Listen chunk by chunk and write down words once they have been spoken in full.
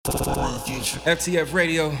FTF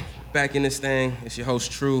Radio, back in this thing. It's your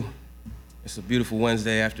host True. It's a beautiful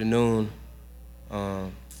Wednesday afternoon.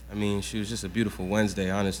 She was just a beautiful Wednesday.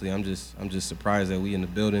 Honestly, I'm just surprised that we in the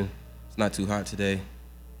building. It's not too hot today.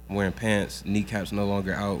 I'm wearing pants. Kneecaps no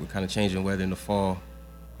longer out. We're kind of changing weather in the fall.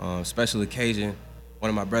 Special occasion. One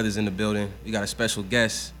of my brothers in the building. We got a special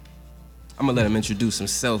guest. I'm gonna let him introduce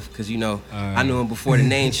himself because I knew him before the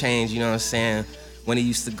name change. You know what I'm saying? When he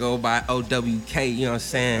used to go by OWK, you know what I'm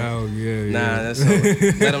saying? Oh, yeah. That's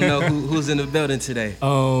let them know who's in the building today.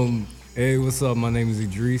 Hey, what's up? My name is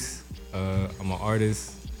Idrys. I'm an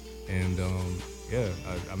artist, and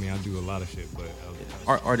I do a lot of shit, but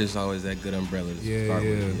Art is always that good umbrella to start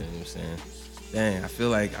with, you know what I'm saying? Dang, I feel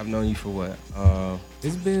like I've known you for what?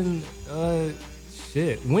 It's been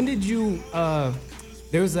shit. When did you?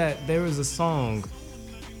 There was a song.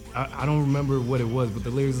 I don't remember what it was, but the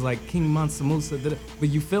lyrics is like King Mansamusa. But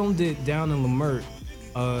you filmed it down in Lamert.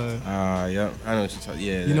 Yep, I know what you're talking.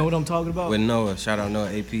 Yeah, you know what I'm talking about? With Noah, shout out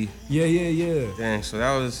Noah AP. Yeah. Dang, so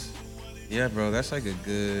that was, bro. That's like a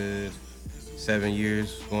good 7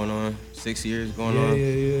 years going on, 6 years going on. Yeah.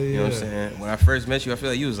 You know what I'm saying? When I first met you, I feel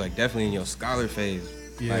like you was like definitely in your scholar phase.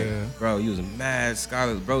 Yeah. Like, bro, you was a mad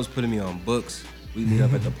scholar. Bro was putting me on books. We meet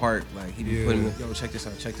up at the park. Like he be putting me, yo, check this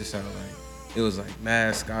out. Like. It was like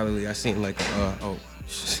mad scholarly. I seen like I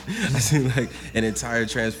seen like an entire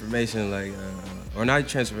transformation, like or not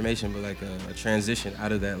transformation, but like a transition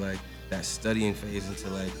out of that studying phase into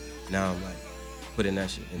like now I'm like putting that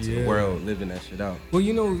shit into the world, living that shit out. Well,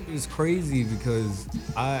 it's crazy because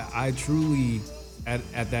I truly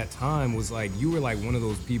at that time was like you were like one of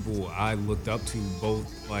those people I looked up to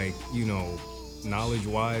both like knowledge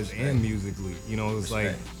wise and musically. It's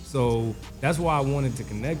like. So that's why I wanted to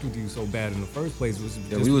connect with you so bad in the first place.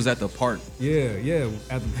 We was at the park. Yeah,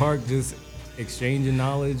 at the park, just exchanging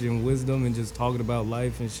knowledge and wisdom and just talking about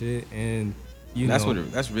life and shit. And that's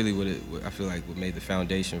really what I feel like what made the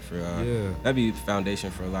foundation for. That'd be the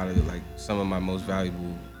foundation for a lot of some of my most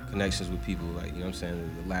valuable connections with people. Like what I'm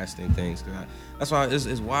saying, the lasting things. That's why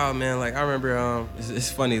it's wild, man. Like I remember,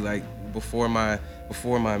 it's funny. Like before my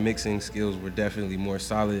mixing skills were definitely more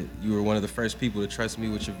solid, you were one of the first people to trust me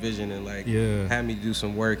with your vision and had me do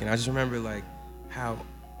some work. And I just remember I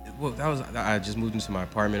just moved into my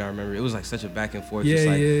apartment. I remember it was like such a back and forth.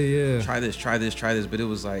 Try this. But it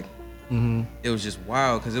was like, it was just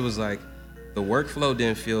wild because it was like the workflow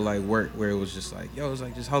didn't feel like work where it was just like, it was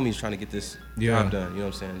like just homies trying to get this job done. You know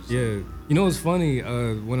what I'm saying? It's funny.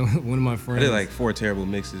 One of my friends. I did like 4 terrible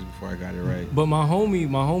mixes before I got it right. But my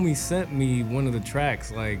homie sent me one of the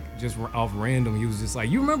tracks like just off random. He was just like,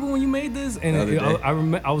 "You remember when you made this?" And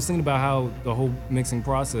I was thinking about how the whole mixing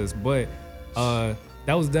process. But that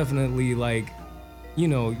was definitely like, you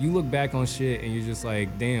look back on shit and you're just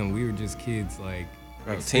like, "Damn, we were just kids like."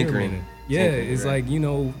 Tinkering. It's right.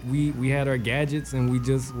 Like, we had our gadgets and we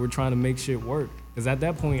just were trying to make shit work. Because at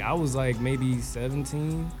that point, I was like maybe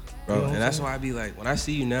 17. Bro, and that's why I be like, when I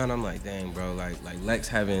see you now and I'm like, dang, bro, like Lex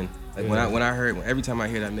having, like when I heard, every time I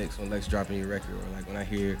hear that mix, when Lex dropping your record, or like when I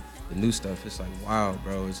hear the new stuff, it's like, wow,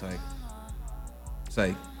 bro, it's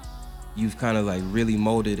like you've kind of like really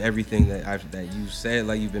molded everything that you said,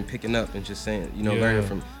 like you've been picking up and just saying, learning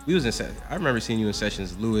from, I remember seeing you in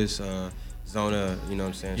sessions, Lewis, Zona, you know what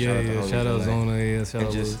I'm saying? Shout out Zona, shout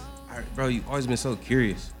out Lewis. Bro, you've always been so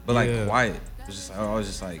curious, but like quiet. It was just, I was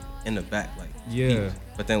just like in the back, like deep.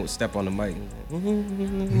 But then would step on the mic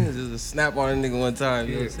and just a snap on a nigga one time.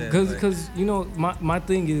 You know what I'm saying? Because my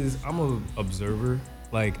thing is I'm an observer.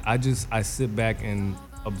 Like I sit back and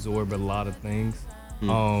absorb a lot of things.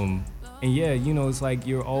 And it's like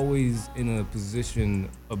you're always in a position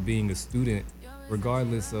of being a student,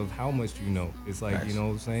 regardless of how much you know. It's like, you know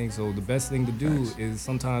what I'm saying? So the best thing to do is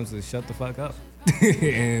sometimes to shut the fuck up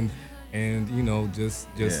and just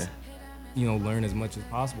learn as much as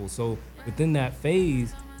possible. So within that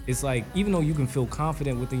phase, it's like, even though you can feel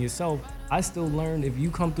confident within yourself, I still learn if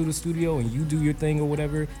you come through the studio and you do your thing or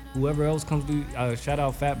whatever, whoever else comes through, shout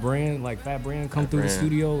out Fat Brand come through the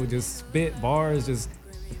studio and just spit bars,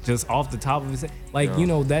 just off the top of his head. Like,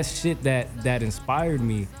 that shit that inspired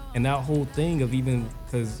me. And that whole thing of even,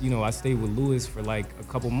 because, I stayed with Lewis for like a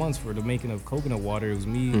couple months for the making of Coconut Water. It was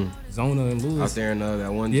me, Zona, and Lewis. Out there in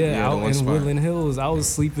that one out in spot. Woodland Hills. I was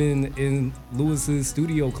sleeping in Lewis's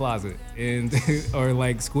studio closet and or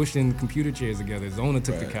like squishing computer chairs together. Zona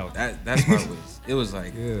took the couch. That's my was. It was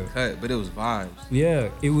like cut, but it was vibes. Yeah,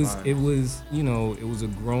 it was a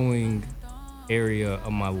growing area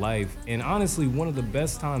of my life, and honestly one of the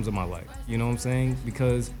best times of my life, you know what I'm saying?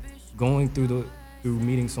 Because going through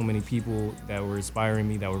meeting so many people that were inspiring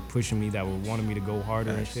me, that were pushing me, that were wanting me to go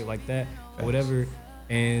harder and shit like that, whatever.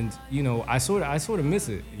 And you know, I sort of miss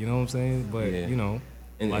it. You know what I'm saying? But Yeah. you know,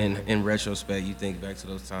 In retrospect, you think back to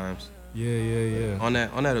those times. yeah. On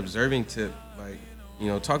that observing tip, like, you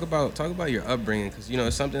know, talk about your upbringing, because you know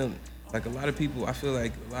it's something like a lot of people. I feel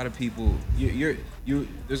like a lot of people, you.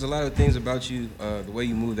 There's a lot of things about you, the way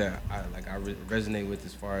you move that I resonate with,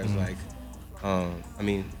 as far as like, I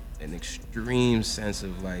mean, an extreme sense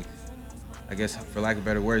of like, I guess for lack of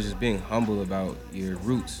better words, just being humble about your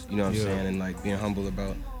roots. You know what I'm saying, and like being humble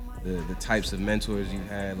about the types of mentors you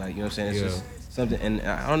had. Like, you know what I'm saying. It's just something, and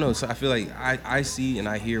I don't know. So I feel like I see and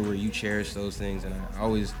I hear where you cherish those things, and I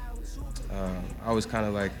always kind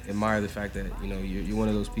of like admire the fact that, you know, you're one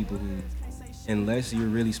of those people who, unless you're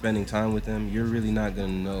really spending time with them, you're really not gonna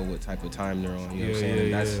know what type of time they're on. You know what I'm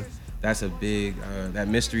saying? And that's a big that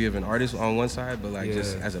mystery of an artist on one side, but like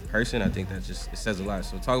just as a person, I think that just it says a lot.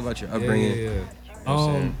 So talk about your upbringing.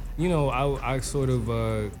 You know, I sort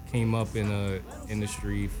of came up in a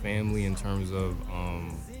industry family in terms of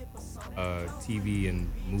TV and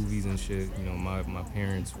movies and shit. You know, my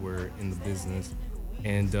parents were in the business,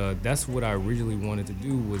 and that's what I originally wanted to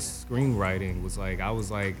do, was screenwriting. Was like, I was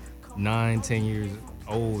like 9-10 years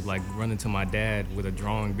old, like running to my dad with a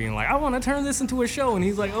drawing, being like, I want to turn this into a show, and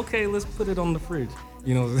he's like, okay, let's put it on the fridge.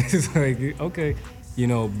 You know, it's like, okay, you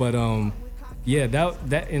know, but yeah,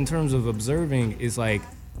 that in terms of observing is like,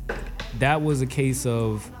 that was a case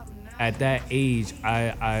of, at that age,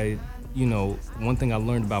 I you know, one thing I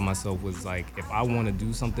learned about myself was like, if I want to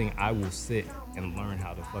do something, I will sit and learn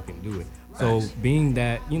how to fucking do it. So being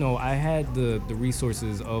that, you know, I had the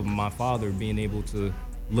resources of my father being able to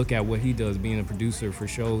look at what he does, being a producer for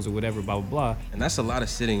shows or whatever, blah, blah, blah. And that's a lot of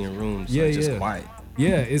sitting in rooms, like, just quiet.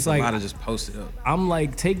 Yeah, it's like a lot of just posted up. I'm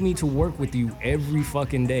like, take me to work with you every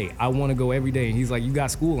fucking day. I want to go every day. And he's like, you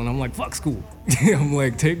got school. And I'm like, fuck school. I'm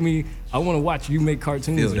like, take me. I want to watch you make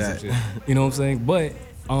cartoons or some shit. You know what I'm saying? But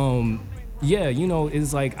yeah, you know,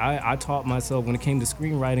 it's like I taught myself, when it came to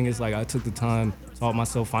screenwriting, it's like I took the time, taught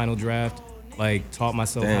myself Final Draft, like taught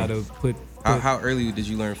myself how to put how early did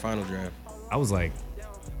you learn Final Draft? I was like,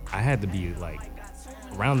 I had to be like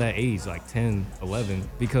around that age, like 10, 11,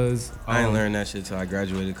 because I didn't learn that shit till I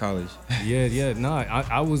graduated college.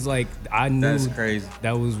 I was like, I knew that's crazy.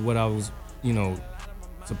 That was what I was, you know,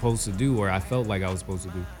 supposed to do, or I felt like I was supposed to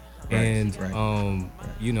do.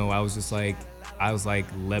 You know, I was like,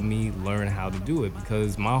 let me learn how to do it,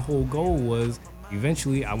 because my whole goal was,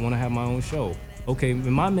 eventually I want to have my own show. Okay,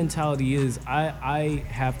 my mentality is I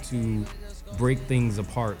have to break things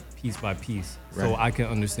apart piece by piece, so I can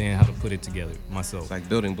understand how to put it together myself. It's like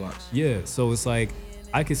building blocks. Yeah, so it's like,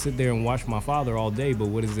 I could sit there and watch my father all day, but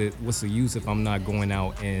what's the use if I'm not going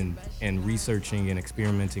out and researching and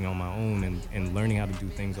experimenting on my own, and learning how to do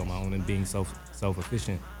things on my own, and being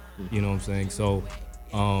self-efficient. You know what I'm saying? So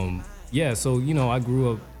yeah, so, you know, I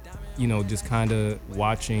grew up, you know, just kind of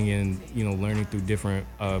watching and, you know, learning through different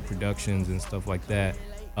productions and stuff like that,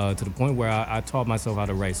 to the point where I taught myself how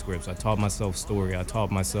to write scripts. I taught myself story. I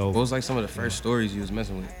taught myself. What was like some of the first stories you was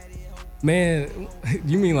messing with? Man,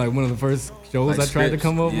 you mean like one of the first shows like I tried to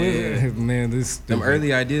come up with? Man, this stupid. Them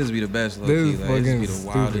early ideas be the best, low-key. Like, this be the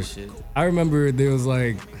wildest shit. I remember there was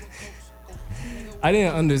like, I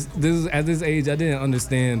didn't understand, at this age, I didn't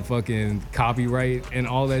understand fucking copyright and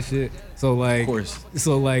all that shit. So like, of course.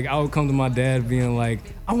 So like, I would come to my dad being like,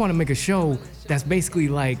 I want to make a show that's basically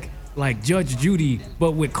like Judge Judy,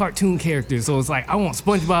 but with cartoon characters. So it's like, I want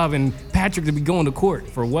SpongeBob and Patrick to be going to court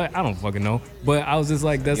for what? I don't fucking know. But I was just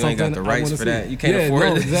like, that's something I want to see. You ain't got the rights for that. You can't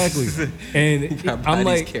afford it. Exactly. And I'm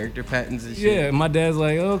like, character patents and shit. Yeah, and my dad's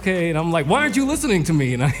like, okay. And I'm like, why aren't you listening to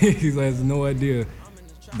me? And he has no idea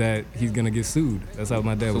that he's gonna get sued. That's how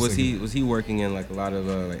my dad was. So was he working in like a lot of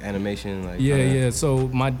like animation? Like yeah. So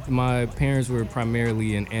my parents were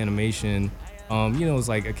primarily in animation. You know, it's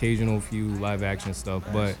like occasional few live action stuff,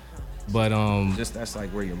 nice. but just that's like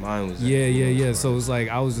where your mind was. Yeah. So it's like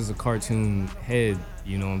I was just a cartoon head.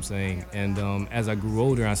 You know what I'm saying? And as I grew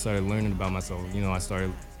older, I started learning about myself. You know, I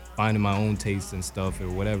started finding my own tastes and stuff or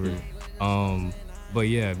whatever. But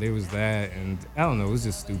yeah, there was that, and I don't know, it was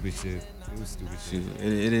just stupid shit. It was stupid shit.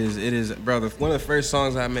 It is, brother. One of the first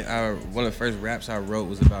songs I made, one of the first raps I wrote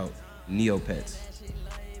was about Neopets.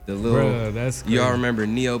 The little, bruh, that's crazy. Y'all remember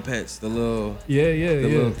Neopets? The little,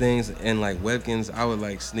 little things, and like Webkins. I would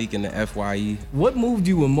like sneak into FYE. What moved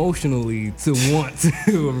you emotionally to want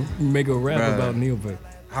to make a rap about Neopets?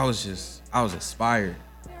 I was inspired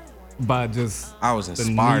by just I was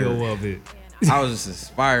inspired. The neo of it. I was just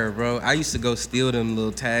inspired, bro. I used to go steal them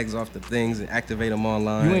little tags off the things and activate them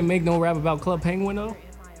online. You ain't make no rap about Club Penguin though?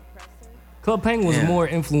 Club Penguin was more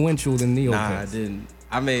influential than Neopets. Nah, I didn't.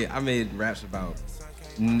 I made raps about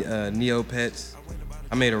Neopets,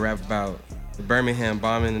 I made a rap about the Birmingham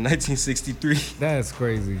bombing in 1963. That's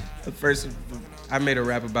crazy. The first, I made a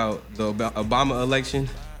rap about the Obama election.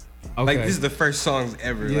 Okay. Like, this is the first songs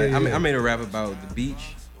ever. Yeah, like, yeah. I made a rap about the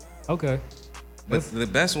beach. Okay. But the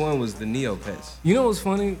best one was the Neopets. You know what's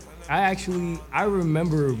funny? I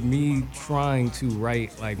remember me trying to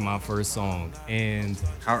write like my first song, and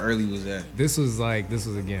How early was that? this was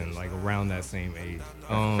again like around that same age.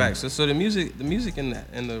 Facts. So the music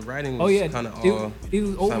and the writing was kind of all it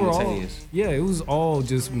was overall, simultaneous. yeah, it was all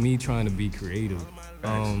just me trying to be creative.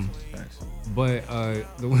 Facts. But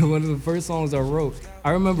one of the first songs I wrote,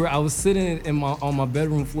 I remember I was sitting on my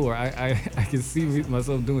bedroom floor. I could see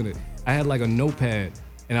myself doing it. I had like a notepad,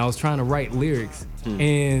 and I was trying to write lyrics,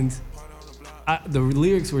 and the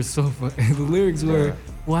lyrics were so fun. The lyrics were,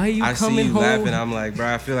 "Why are you I coming see you home?" laughing. I'm like,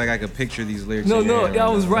 bro, I feel like I could picture these lyrics. No, in your head I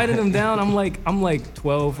right was now. writing them down. I'm like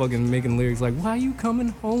 12 fucking making lyrics like, "Why are you coming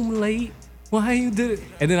home late? Why you did it?"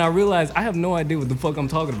 And then I realized I have no idea what the fuck I'm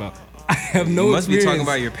talking about. I have no You must experience. be talking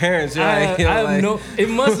about your parents. I Right? have Like, no. It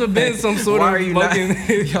must have been some sort why of are you fucking not,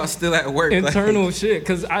 y'all still at work? internal Like, shit.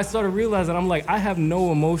 Cause I started realizing I'm like I have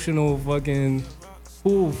no emotional fucking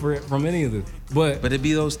pull from any of this. But it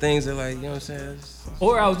be those things that, like, you know what I'm saying?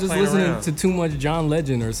 or I was just playing listening around. to too much John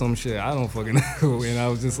Legend or some shit. I don't fucking know. And I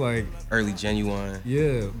was just like, Early Genuine.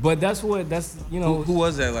 yeah. But that's you know. Who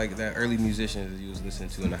was that, like, that early musician that you was listening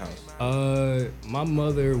to in the house? My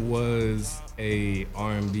mother was a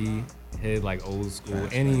R&B head, like old school.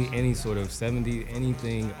 Nice, Any sort of 70s,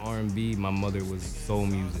 anything R&B. My mother was soul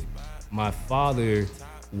music. My father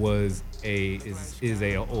was is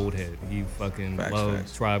a old head. He fucking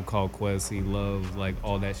loved Tribe Called Quest. He loved like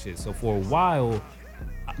all that shit. So for a while,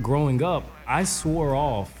 growing up, I swore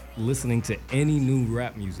off listening to any new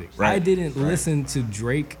rap music. I didn't listen to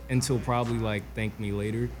Drake until probably like Thank Me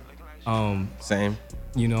Later. Same.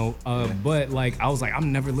 You know, but like I was like,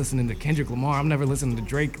 I'm never listening to Kendrick Lamar. I'm never listening to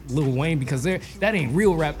Drake, Lil Wayne, because that ain't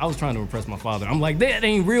real rap. I was trying to impress my father. I'm like, that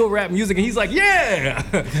ain't real rap music, and he's like, yeah.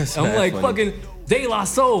 I'm like, funny. fucking De La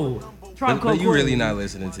Soul. But you really not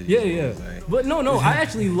listening to these Yeah. things, like. But no, I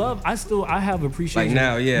actually love. I have appreciation. Like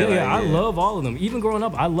now, yeah. Like, I love all of them. Even growing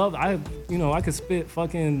up, I could spit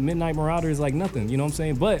fucking Midnight Marauders like nothing. You know what I'm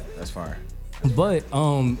saying? But That's fire. But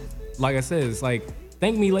like I said, it's like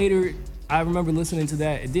Thank Me Later. I remember listening to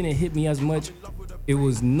that. It didn't hit me as much. It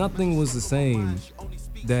was Nothing Was the Same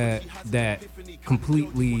that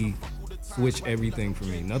completely switched everything for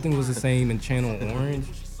me. Nothing Was the Same and Channel Orange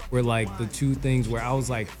were like the two things where I was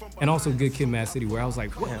like, and also Good Kid, Mad City, where I was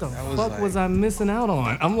like, what the fuck was I missing out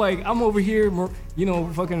on? I'm like, I'm over here, you know,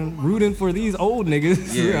 fucking rooting for these old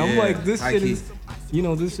niggas. Yeah, I'm like, this high shit key. is, you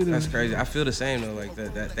know, this shit is. That's crazy. I feel the same though. Like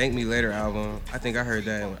that Thank Me Later album. I think I heard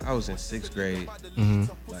that when I was in 6th grade.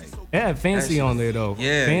 Mm-hmm. Like, yeah, Fancy on there though.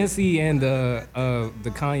 Yeah. Fancy and the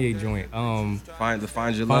Kanye joint.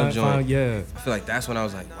 Find Your Love joint. Yeah. I feel like that's when I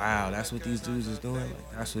was like, wow, that's what these dudes is doing.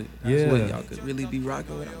 Like that's what y'all could really be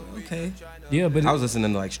rocking with. I'm like, okay. Yeah, but I was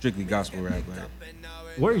listening to like strictly gospel rap. Like,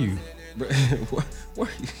 were you? were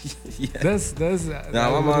you? Yeah. That's.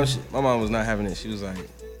 Nah, my mom was not having it. She was like,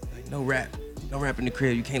 no rap in the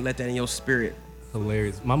crib. You can't let that in your spirit.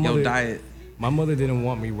 Hilarious. Your diet. My mother didn't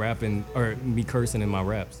want me rapping or me cursing in my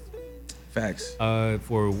raps. Facts.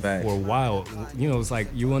 For a while, you know, it's like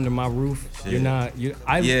you under my roof. Shit. You're not. Yeah,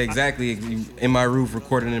 exactly. In my roof,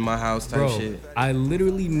 recording in my house, type shit. I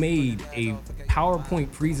literally made a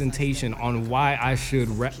PowerPoint presentation on why I should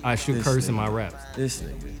curse in my raps. This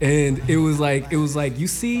nigga. And it was like, you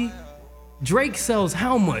see, Drake sells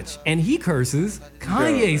how much, and he curses.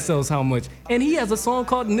 Kanye sells how much, and he has a song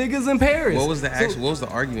called "Niggas in Paris." What was the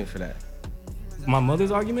argument for that? My mother's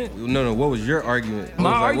argument? No. What was your argument?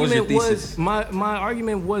 My argument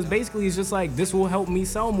was basically it's just like this will help me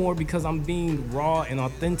sell more because I'm being raw and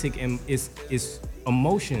authentic and it's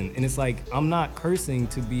emotion and it's like I'm not cursing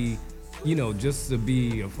to be, you know, just to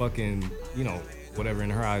be a fucking, you know, whatever in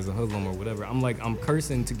her eyes a hoodlum or whatever. I'm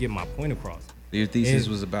cursing to get my point across. Your thesis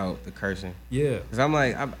was about the cursing. Yeah. Cause I'm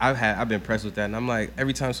like I've been pressed with that and I'm like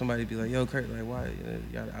every time somebody be like yo Kurt like why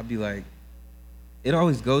I'll be like. It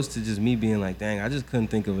always goes to just me being like, dang, I just couldn't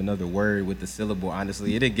think of another word with the syllable.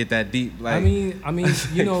 Honestly, it didn't get that deep. Like, I mean,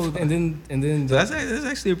 you know, and then. So that's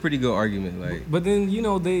actually a pretty good argument. Like, but then you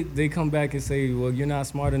know they come back and say, well, you're not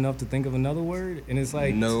smart enough to think of another word, and it's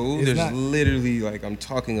like, no, there's literally like I'm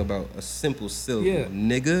talking about a simple syllable, yeah.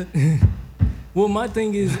 Nigga. Well, my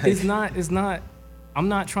thing is, it's not. I'm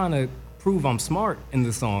not trying to prove I'm smart in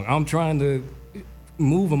the song. I'm trying to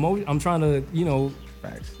move emotion. I'm trying to, you know.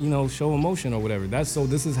 Facts. You know, show emotion or whatever.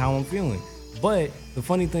 This is how I'm feeling. But the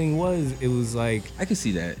funny thing was, it was like I can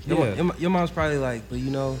see that. Yeah. Your mom's probably like, but you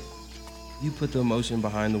know, you put the emotion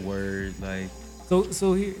behind the word, like.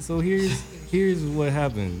 Here's what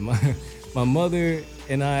happened. My mother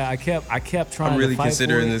and I kept trying. I'm really to fight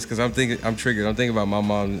considering for it. this because I'm triggered. I'm thinking about my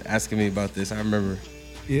mom asking me about this. I remember.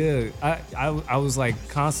 Yeah, I was like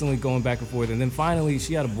constantly going back and forth, and then finally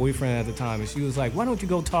she had a boyfriend at the time, and she was like, "Why don't you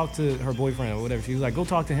go talk to her boyfriend or whatever?" She was like, "Go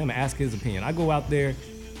talk to him and ask his opinion." I go out there,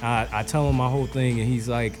 I tell him my whole thing, and he's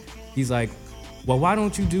like, "Well, why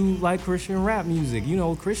don't you do like Christian rap music? You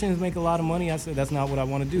know, Christians make a lot of money." I said, "That's not what I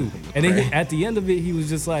want to do." And then at the end of it, he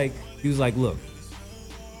was like, "Look,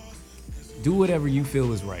 do whatever you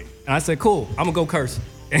feel is right." And I said, "Cool, I'm gonna go curse."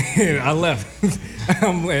 And I left.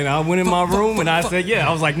 And I went in my room and I said, yeah,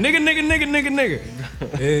 I was like, nigga,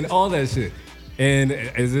 and all that shit. And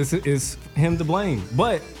it's him to blame.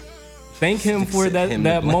 But thank him for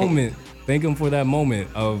that moment. Thank him for that moment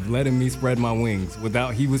of letting me spread my wings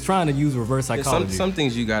he was trying to use reverse psychology. Some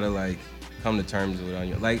things you gotta like come to terms with on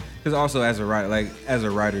your, like, because also as a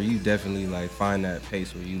writer, you definitely like find that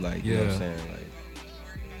pace where you like, you know what I'm saying, like,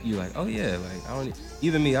 you like, oh yeah, like I don't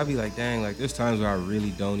even me, I'll be like, dang, like there's times where I really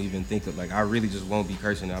don't even think of, like I really just won't be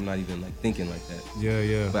cursing. I'm not even like thinking like that.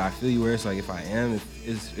 Yeah. But I feel you where it's like if I am,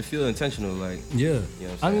 it feels intentional, like. Yeah. You know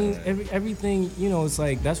what I'm saying? I mean, like, everything, you know, it's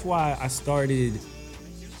like that's why I started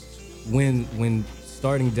when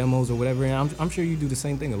starting demos or whatever, and I'm sure you do the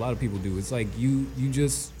same thing. A lot of people do. It's like you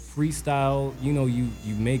just freestyle, you know, you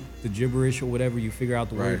make the gibberish or whatever, you figure out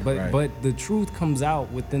the word, but the truth comes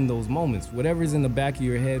out within those moments. Whatever's in the back of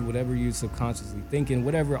your head, whatever you're subconsciously thinking,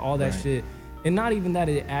 whatever, all that shit. And not even that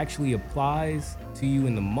it actually applies to you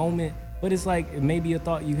in the moment, but it's like it may be a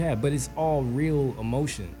thought you had, but it's all real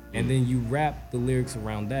emotion. And then you wrap the lyrics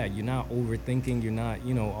around that. You're not overthinking, you're not,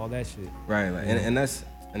 you know, all that shit. Right, like,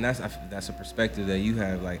 and that's a perspective that you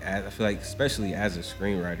have, like, I feel like, especially as a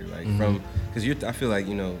screenwriter, like, because I feel like,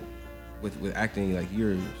 you know, with acting, like,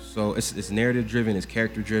 you're so, it's narrative driven, it's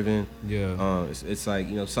character driven. Yeah. It's like,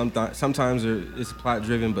 you know, sometimes it's plot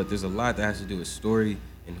driven, but there's a lot that has to do with story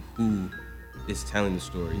and who is telling the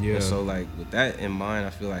story. Yeah. And so, like, with that in mind,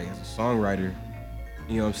 I feel like as a songwriter,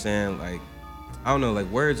 you know what I'm saying, like, I don't know, like,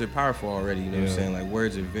 words are powerful already, you know what I'm saying, like,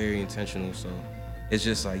 words are very intentional, so it's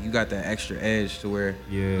just like you got that extra edge to where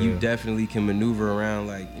you definitely can maneuver around,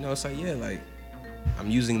 like, you know, it's like, yeah, like I'm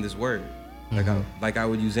using this word like I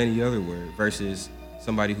would use any other word, versus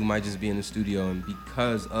somebody who might just be in the studio and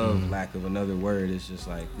because of lack of another word, it's just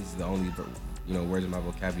like these are the only, you know, words in my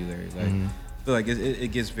vocabulary. Like I feel like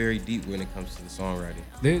it gets very deep when it comes to the songwriting.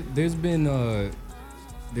 There's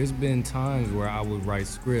been times where I would write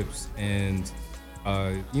scripts and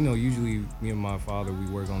you know, usually me and my father, we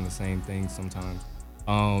work on the same thing sometimes.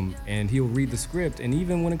 And he'll read the script, and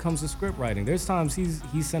even when it comes to script writing, there's times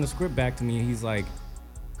he sent a script back to me and he's like,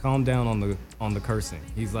 calm down on the cursing.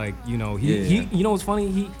 He's like, you know, he you know what's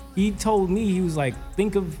funny? He told me, he was like,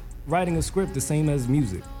 think of writing a script the same as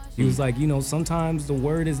music. He was like, you know, sometimes the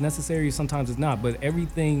word is necessary, sometimes it's not, but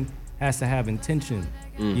everything has to have intention,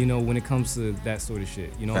 you know, when it comes to that sort of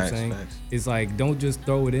shit. You know what I'm saying? Facts. It's like, don't just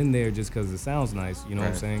throw it in there just because it sounds nice. You know what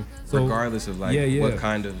I'm saying? So, regardless of like what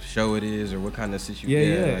kind of show it is or what kind of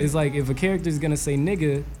situation. Like, it's like if a character is gonna say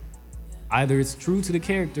nigga, either it's true to the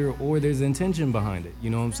character or there's intention behind it. You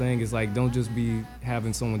know what I'm saying? It's like, don't just be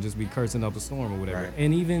having someone just be cursing up a storm or whatever. Right.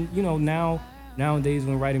 And even, you know, nowadays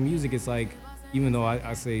when writing music, it's like, even though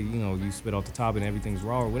I say, you know, you spit off the top and everything's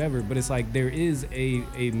raw or whatever, but it's like there is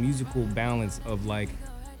a musical balance of like,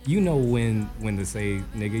 you know when to say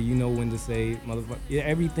nigga, you know when to say motherfucker. Yeah,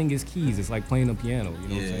 everything is keys. It's like playing a piano, you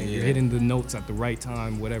know what I'm saying? You're hitting the notes at the right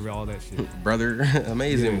time, whatever, all that shit. Brother,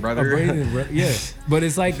 amazing, brother. Yeah, but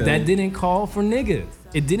it's like that didn't call for nigga.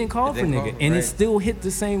 It didn't call for nigga, and it still hit the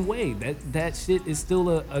same way. That shit is still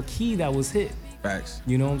a key that was hit. Facts.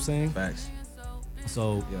 You know what I'm saying? Facts.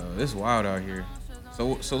 So yo, it's wild out here.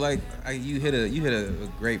 So like you hit a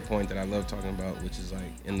great point that I love talking about, which is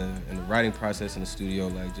like in the writing process in the studio,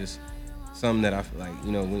 like just something that I feel like,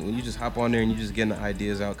 you know, when you just hop on there and you just getting the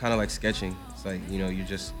ideas out, kind of like sketching. It's like, you know,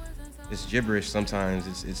 it's gibberish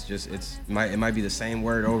sometimes. It might be the same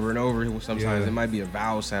word over and over. Sometimes it might be a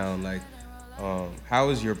vowel sound. Like, how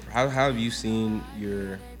have you seen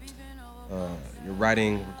your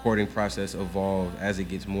writing recording process evolve as it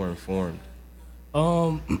gets more informed?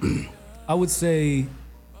 I would say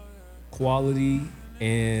quality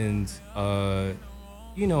and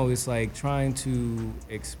you know, it's like trying to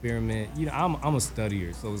experiment. You know, I'm a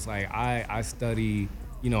studier, so it's like I study.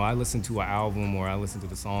 You know, I listen to an album or I listen to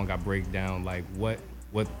the song. I break down like what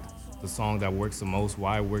the song that works the most,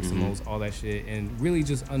 why it works the most, all that shit, and really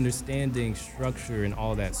just understanding structure and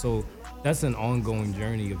all that. So that's an ongoing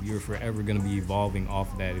journey of you're forever gonna be evolving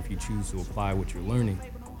off of that if you choose to apply what you're learning.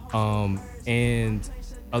 And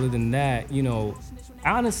other than that,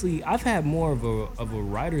 honestly, I've had more of a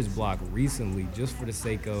writer's block recently, just for the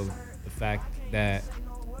sake of the fact that,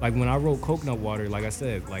 like, when I wrote Coconut Water, like I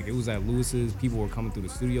said, like, it was at Lewis's, people were coming through the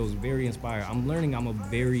studio, it was very inspired. I'm learning I'm a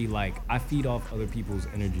very, like, I feed off other people's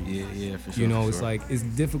energy. Yeah, for sure. It's like, it's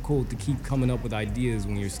difficult to keep coming up with ideas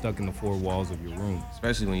when you're stuck in the four walls of your room.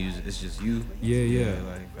 Especially when it's just you. Yeah.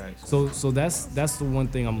 Like, facts. So that's the one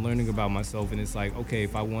thing I'm learning about myself, and it's like, okay,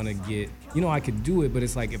 if I want to get, I could do it, but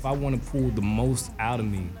it's like, if I want to pull the most out of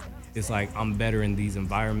me, it's like, I'm better in these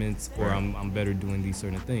environments, or Right. I'm better doing these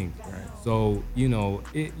certain things. Right. So, you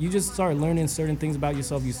just start learning certain things about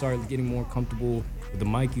yourself. You start getting more comfortable with the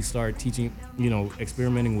mic. You start teaching,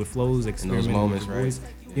 experimenting with flows, experimenting moments, with the voice.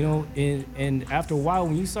 right. And after a while,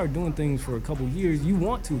 when you start doing things for a couple years, you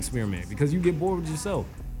want to experiment because you get bored with yourself.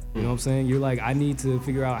 You know what I'm saying? You're like, I need to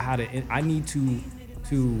figure out I need to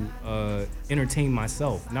entertain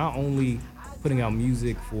myself. Not only putting out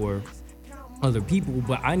music for other people,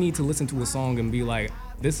 but I need to listen to a song and be like,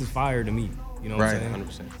 this is fire to me. You know what I'm saying?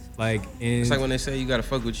 100%. Like, It's like when they say you gotta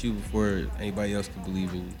fuck with you before anybody else can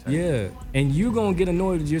believe in you. Yeah, and you're gonna get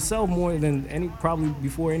annoyed with yourself more than probably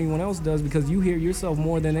before anyone else does, because you hear yourself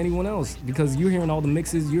more than anyone else, because you're hearing all the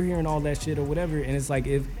mixes, you're hearing all that shit or whatever, and it's like,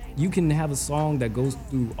 if you can have a song that goes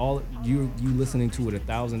through all you listening to it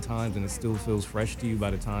 1,000 times and it still feels fresh to you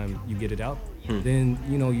by the time you get it out, then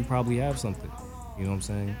you probably have something. You know what I'm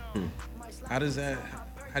saying? How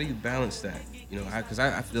do you balance that? Because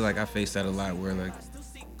I feel like I face that a lot, where, like,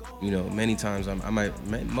 many times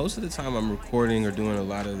most of the time I'm recording or doing a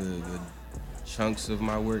lot of the chunks of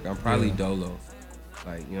my work. I'm probably dolo.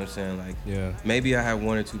 Like, you know what I'm saying? Like, maybe I have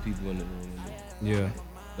one or two people in the room with me. Yeah.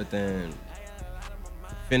 But then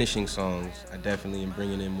finishing songs, I definitely am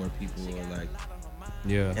bringing in more people, or like,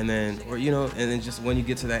 and then, and then just when you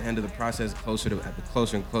get to that end of the process, closer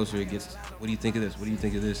and closer it gets, what do you think of this? What do you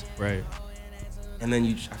think of this? Right. And then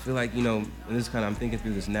I feel like, and this kind of, I'm thinking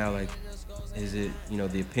through this now, like, is it,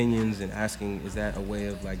 the opinions and asking, is that a way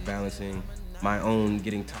of, like, balancing my own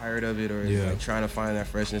getting tired of it, or is it, like, trying to find that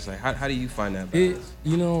freshness? Like, how do you find that balance?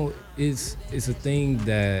 It's a thing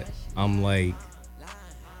that I'm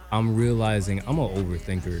realizing I'm an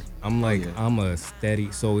overthinker. I'm a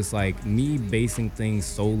steady, so it's like, me basing things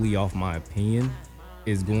solely off my opinion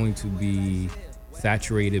is going to be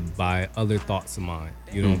saturated by other thoughts of mine.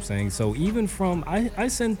 You know what I'm saying? So even I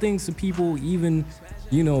send things to people, even,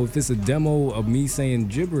 if it's a demo of me saying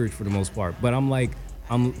gibberish for the most part, but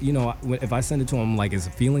if I send it to them, I'm like, is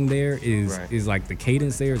a feeling there? Is like the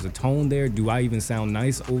cadence there? Is the tone there? Do I even sound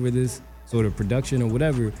nice over this sort of production or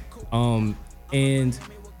whatever? And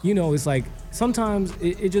it's like, sometimes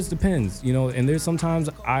it just depends, and there's sometimes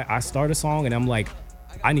I start a song and I'm like,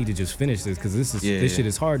 I need to just finish this, because this shit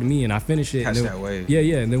is hard to me, and I finish it. Catch and that wave.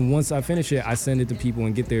 And then once I finish it, I send it to people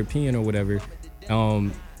and get their opinion or whatever.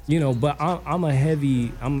 But I'm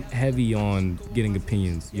heavy on getting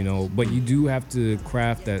opinions, but you do have to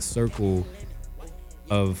craft that circle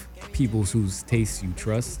of people whose tastes you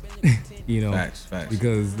trust, Facts.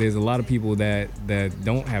 because there's a lot of people that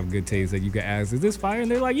don't have good taste that you can ask, is this fire?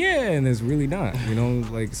 And they're like, yeah, and it's really not,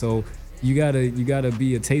 like, so you gotta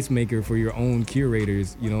be a tastemaker for your own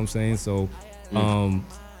curators, you know what I'm saying? So,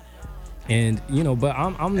 and but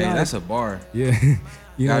I'm Hey, not. that's a bar. Yeah,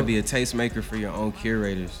 You gotta be a tastemaker for your own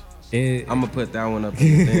curators. And, I'm gonna put that one up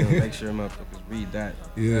in the thing. Make sure motherfuckers read that.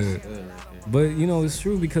 Yeah. That's good right there. But it's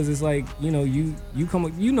true, because it's like, you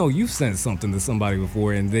come, you've sent something to somebody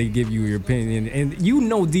before and they give you your opinion,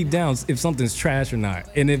 and deep down if something's trash or not.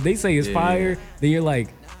 And if they say it's fire, then you're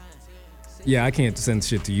like, yeah, I can't send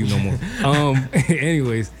shit to you no more.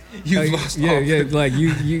 Anyways, You've lost all like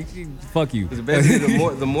you fuck you. Basically,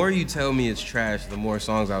 the more you tell me it's trash, the more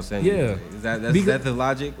songs I'll send you. Is that the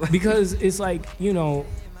logic? Because it's like,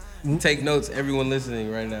 take notes, everyone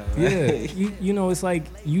listening right now. Right? Yeah, it's like,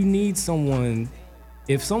 you need someone.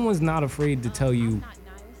 If someone's not afraid to tell you,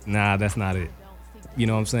 nah, that's not it. You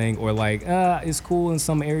know what I'm saying? Or like, it's cool in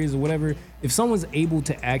some areas or whatever. If someone's able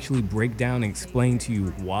to actually break down and explain to you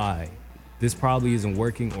why this probably isn't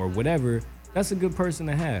working or whatever, that's a good person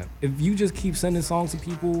to have. If you just keep sending songs to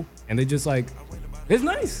people and they're just like, it's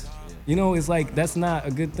nice, it's like, that's not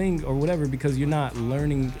a good thing or whatever, because you're not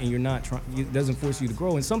learning and you're not trying, it doesn't force you to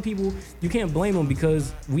grow. And some people, you can't blame them,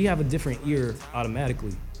 because we have a different ear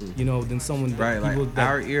automatically, than someone. Right, like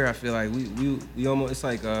our ear, I feel like we almost, it's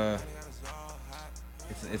like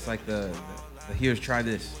it's like the here's, try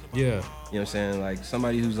this. Yeah. You know what I'm saying? Like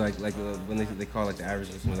somebody who's like when they call like the average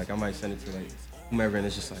listener, like I might send it to like whomever, and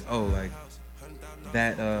it's just like, oh, like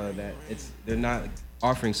that it's they're not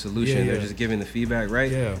offering solution. Yeah, They're yeah. just giving the feedback,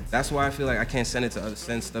 right? Yeah. That's why I feel like I can't send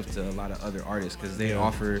stuff to a lot of other artists, because they Yeah.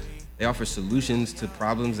 offer solutions to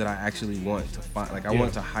problems that I actually want to find. Like I Yeah.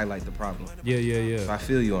 want to highlight the problem. Yeah. So I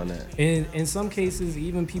feel you on that. And in some cases,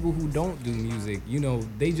 even people who don't do music, you know,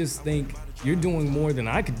 they just think you're doing more than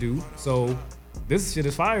I could do. So this shit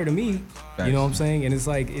is fire to me. Facts. You know what I'm saying? And it's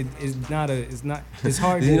like it's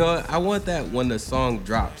hard to You know what? I want that when the song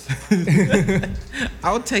drops.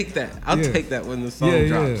 I'll take that. I'll Yeah. take that when the song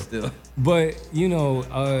drops still. But you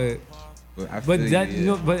know, But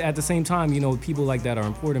but at the same time, you know, people like that are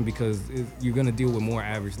important because you're gonna deal with more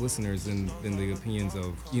average listeners than the opinions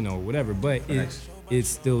of, you know, whatever. But it's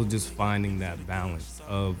still just finding that balance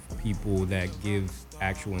of people that give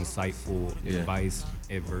actual insightful advice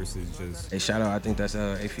versus just. Hey, shout out! I think that's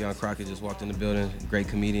Afion Crockett just walked in the building. Great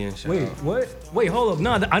comedian. Shout Wait, out. what? Wait, hold up.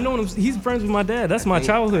 Nah, I know him. He's friends with my dad. That's my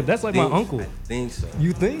childhood. That's like my uncle. I think so.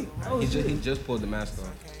 You think? Oh, He just pulled the mask off.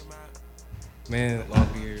 Man, Long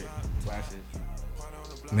beard, glasses.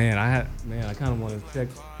 man, I kind of want to check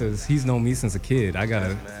because he's known me since a kid. I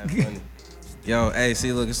gotta. That's mad funny. Yo, hey,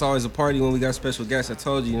 see, look, it's always a party when we got special guests. I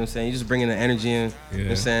told you, you know what I'm saying? You just bringing the energy in, you know what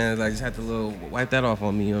I'm saying? Like, just have to wipe that off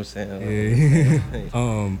on me, you know what I'm saying?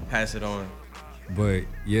 Hey, pass it on. But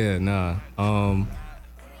yeah, nah.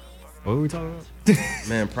 What were we talking about?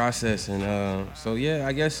 Man, process. And so yeah,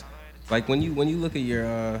 I guess like when you look at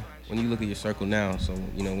your circle now, so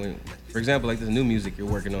you know, when, for example, like this new music you're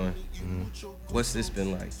working on, what's this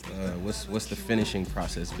been like? What's the finishing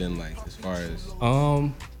process been like as far as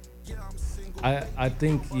I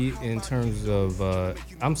think in terms of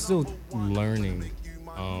I'm still learning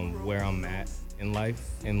where I'm at in life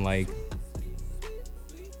and like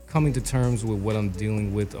coming to terms with what I'm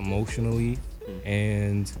dealing with emotionally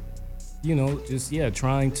and you know just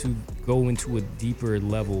trying to go into a deeper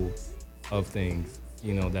level of things,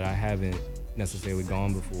 you know, that I haven't necessarily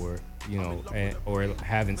gone before, you know, or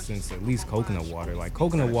haven't since at least Coconut Water. Like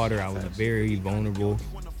Coconut Water, I was very vulnerable.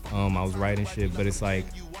 I was writing shit, but it's like,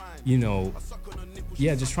 you know,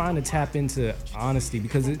 just trying to tap into honesty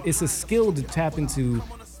because it's a skill to tap into.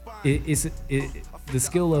 It's the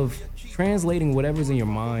skill of translating whatever's in your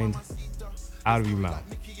mind out of your mouth.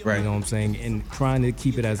 Right. You know what I'm saying? And trying to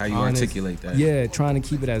keep it as how you honest. articulate that? Yeah, trying to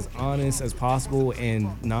keep it as honest as possible and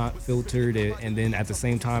not filtered, and then at the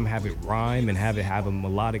same time have it rhyme and have a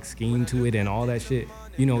melodic scheme to it and all that shit.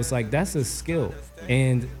 You know, it's like that's a skill,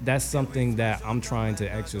 and that's something that I'm trying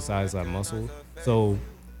to exercise that muscle. So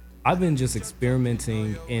I've been just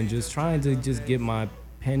experimenting and just trying to just get my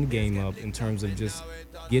pen game up in terms of just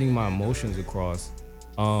getting my emotions across.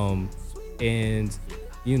 And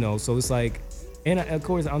you know, so it's like, and of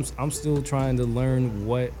course I'm still trying to learn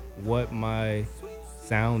what my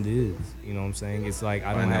sound is. You know what I'm saying? It's like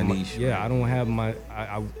I don't have my niche, I don't have my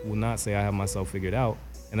I will not say I have myself figured out.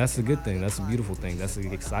 And that's a good thing. That's a beautiful thing. That's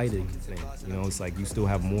an exciting thing. You know, it's like you still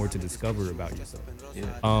have more to discover about yourself.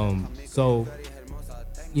 Yeah. So,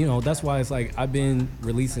 you know, that's why it's like I've been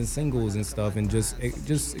releasing singles and stuff and just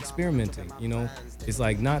experimenting. You know, it's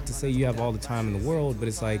like not to say you have all the time in the world, but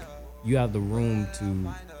it's like you have the room to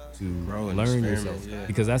Grow and learn experiment, yourself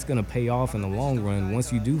because that's gonna pay off in the long run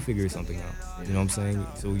once you do figure something out. You know what I'm saying?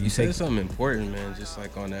 So you said something important, man. Just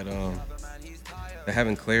like on that the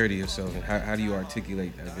having clarity of self and how do you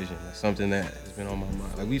articulate that vision? That's something that has been on my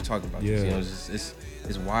mind. Like we've talked about this. You know,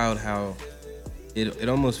 it's wild how it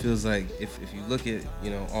almost feels like if you look at,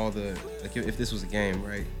 you know, all the, like if this was a game,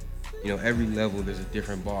 right? You know, every level there's a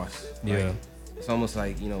different boss. Like, it's almost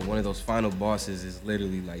like, you know, one of those final bosses is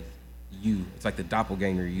literally like you. It's like the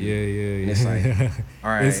doppelganger you. Yeah. And it's like, all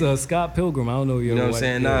right. It's Scott Pilgrim. I don't know. You know what I'm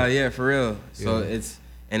saying? Nah, for real. So it's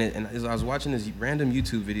and as I was watching this random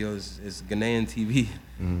YouTube video, it's Ghanaian TV,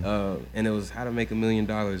 and it was How to Make $1 Million.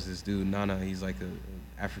 This dude Nana, he's like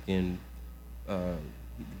a African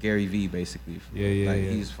Gary V basically.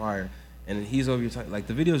 He's fire, and he's over here talking, like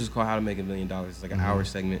the video is just called How to Make $1 Million. It's like an hour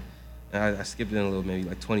segment, and I skipped it in a little, maybe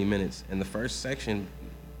like 20 minutes. And the first section,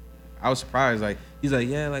 I was surprised. Like he's like,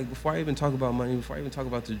 like before I even talk about money, before I even talk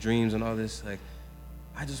about the dreams and all this, like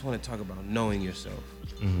I just want to talk about knowing yourself.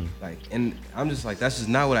 Like, and I'm just like, that's just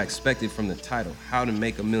not what I expected from the title, How to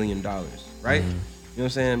Make $1 Million, right? You know what I'm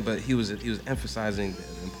saying? But he was emphasizing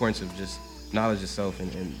the importance of just knowledge yourself,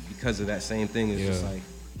 and because of that same thing, it's just like,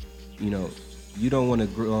 you know, you don't want to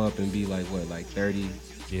grow up and be like what, like 30,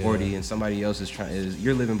 40, and somebody else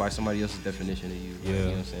you're living by somebody else's definition of you. Right? You know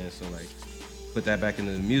what I'm saying? So like, put that back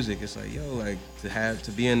into the music. It's like, yo, like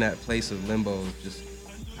to be in that place of limbo, just.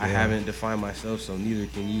 I haven't defined myself, so neither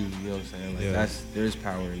can you. You know what I'm saying? Like there's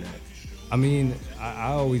power in that. I mean,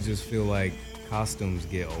 I always just feel like costumes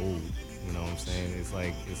get old. You know what I'm saying? It's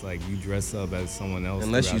like you dress up as someone else.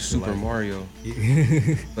 Unless you throughout your Super life. Mario.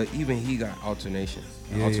 But even he got alterations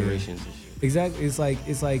Yeah. and shit. Exactly. It's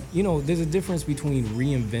like, you know, there's a difference between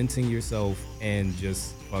reinventing yourself and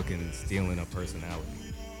just fucking stealing a personality.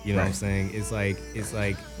 You know what I'm Right. saying? It's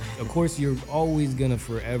like, of course, you're always gonna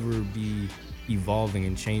forever be evolving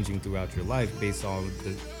and changing throughout your life based on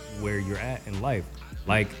where you're at in life.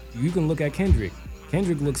 Like, you can look at Kendrick.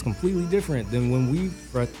 Kendrick looks completely different than when we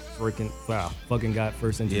fucking got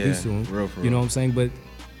first introduced to him. for real. You know what I'm saying? But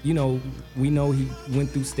you know, we know he went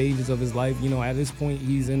through stages of his life. You know, at this point,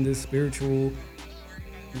 he's in this spiritual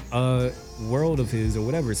world of his or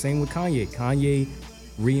whatever. Same with Kanye. Kanye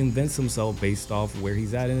reinvents himself based off where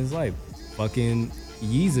he's at in his life. Fucking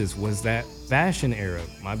Yeezus was that fashion era.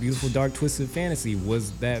 My Beautiful Dark Twisted Fantasy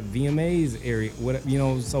was that VMAs area. What, you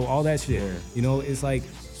know, so all that shit. Yeah. You know, it's like,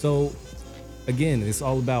 so again, it's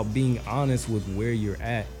all about being honest with where you're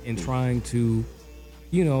at and trying to,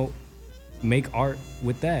 you know, make art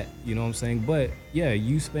with that, you know what I'm saying? But yeah,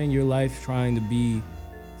 you spend your life trying to be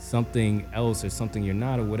something else or something you're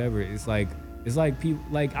not or whatever. It's like people,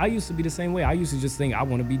 like I used to be the same way. I used to just think I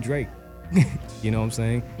want to be Drake. You know what I'm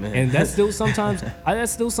saying? Man. And that's still sometimes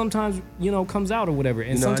you know, comes out or whatever.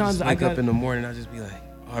 And You know, sometimes I just wake up in the morning, I just be like,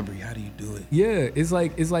 Aubrey, how do you do it? yeah, it's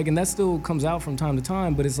like, and that still comes out from time to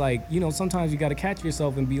time. But it's like, you know, sometimes you got to catch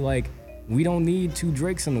yourself and be like, we don't need two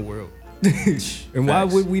Drakes in the world. And why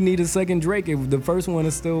Facts. would we need a second Drake if the first one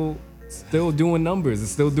is still doing numbers?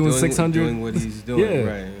 It's still doing 600. Doing what he's doing, Yeah.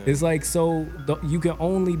 right. Yeah. It's like, so you can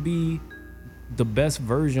only be the best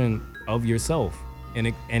version of yourself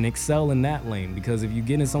and excel in that lane, because if you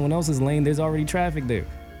get in someone else's lane, there's already traffic there.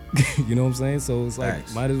 You know what I'm saying? So it's like,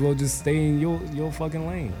 Facts. might as well just stay in your fucking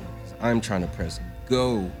lane. I'm trying to press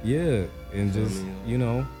go. Yeah, and just, you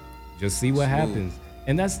know, just see what Smooth. happens.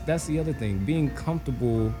 And that's the other thing, being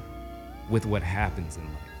comfortable with what happens in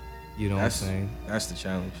life. You know what I'm saying? That's the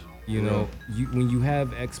challenge. You For know, real. when you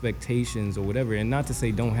have expectations or whatever, and not to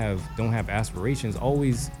say don't have aspirations,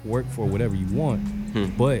 always work for whatever you want,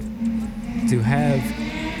 but to have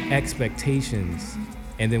expectations,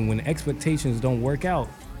 and then when expectations don't work out,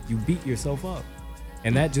 you beat yourself up,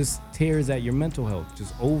 and that just tears at your mental health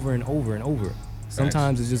just over and over and over.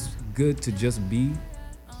 Sometimes it's just good to just be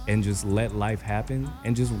and just let life happen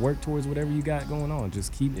and just work towards whatever you got going on.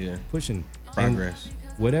 Just keep pushing. Progress. And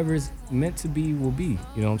whatever's meant to be will be,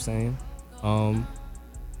 you know what I'm saying?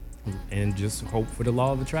 And just hope for the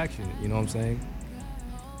law of attraction, you know what I'm saying?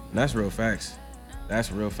 And that's real facts.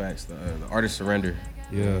 That's real facts. The artist surrender.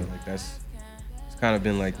 Yeah. You know, like it's kind of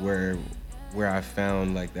been like where I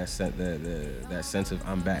found like that that sense of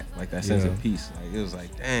I'm back, like that sense of peace. Like it was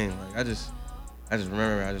like, dang, like I just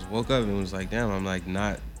remember I just woke up and was like, damn, I'm like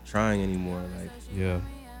not trying anymore. Like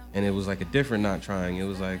and it was like a different not trying. It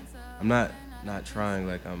was like I'm not trying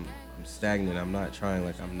like I'm stagnant. I'm not trying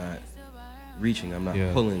like I'm not reaching. I'm not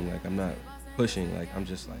pulling. Like I'm not pushing. Like I'm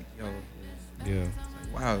just like, yo. Yeah.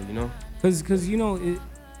 It's like, wow, you know. Cause you know,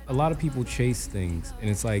 a lot of people chase things, and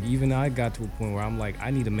it's like, even I got to a point where I'm like,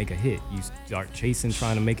 I need to make a hit. You start chasing,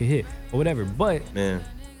 trying to make a hit or whatever. But man,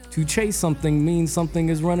 to chase something means something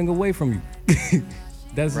is running away from you.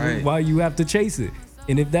 That's why you have to chase it.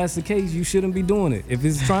 And if that's the case, you shouldn't be doing it. If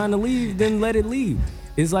it's trying to leave, then let it leave.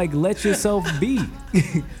 It's like, let yourself be.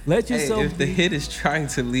 Let yourself if the hit is trying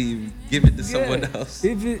to leave, give it to someone else.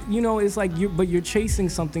 If it, you know, it's like you're chasing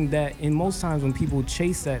something that, and most times when people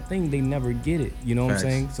chase that thing, they never get it. You know what I'm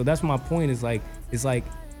saying? So that's my point. Is like, it's like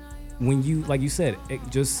when you, like you said,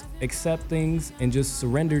 just accept things and just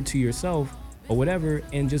surrender to yourself or whatever,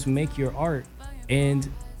 and just make your art,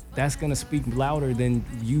 and that's gonna speak louder than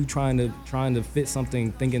you trying to fit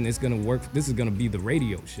something, thinking it's gonna work. This is gonna be the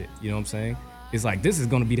radio shit. You know what I'm saying? It's like, this is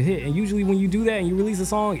gonna be the hit. And usually when you do that and you release a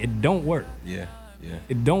song, it don't work. Yeah.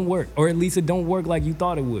 It don't work. Or at least it don't work like you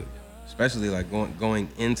thought it would. Especially like going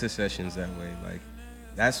into sessions that way. Like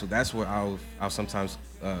that's where I'll sometimes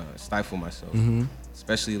stifle myself. Mm-hmm.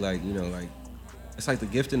 Especially like, you know, like it's like the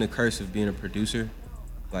gift and the curse of being a producer.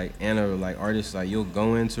 Like, and a like artist, like you'll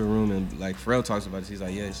go into a room and like Pharrell talks about this. He's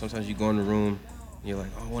like, yeah, sometimes you go in the room and you're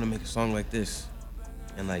like, oh, I want to make a song like this.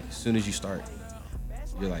 And like as soon as you start,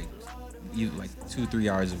 you're like, you like 2-3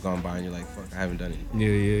 hours have gone by and you're like, fuck, I haven't done it.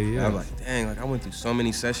 Yeah. And I'm like, dang, like I went through so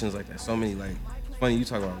many sessions like that, so many, like, it's funny you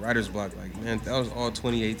talk about writer's block, like, man, that was all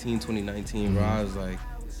 2018, 2019, bro. I was like,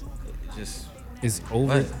 it just, it's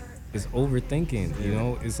overthinking, you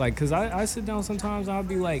know? It's like, cause I sit down sometimes, I'll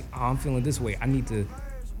be like, oh, I'm feeling this way. I need to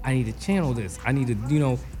channel this. I need to, you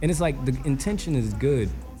know, and it's like the intention is good,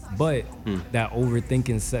 but that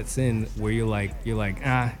overthinking sets in where you're like,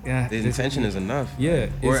 yeah. The intention is enough. Yeah.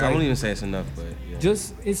 Or it's I like, won't even say it's enough, but yeah.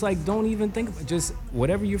 just, it's like, don't even think about just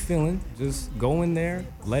whatever you're feeling, just go in there,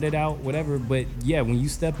 let it out, whatever. But yeah, when you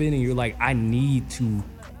step in and you're like,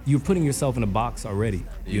 you're putting yourself in a box already.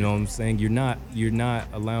 Yeah. You know what I'm saying? You're not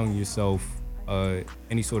allowing yourself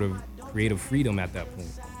any sort of creative freedom at that point.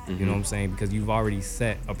 You know what I'm saying? Because you've already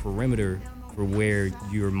set a perimeter for where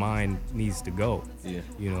your mind needs to go. Yeah.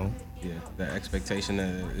 You know? Yeah. The expectation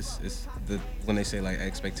is when they say like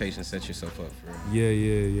expectation sets yourself up for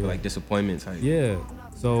Yeah. for like disappointment type. Yeah.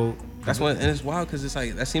 So That's what, and it's wild because it's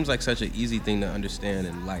like that seems like such an easy thing to understand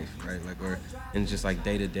in life, right? Like, or in just like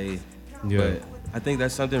day to day. Yeah. But I think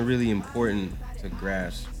that's something really important to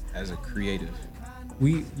grasp as a creative.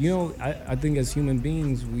 I think as human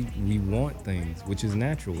beings, we want things, which is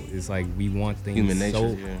natural. It's like we want things Human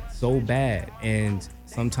nature, so bad, and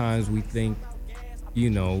sometimes we think,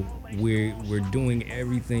 we're doing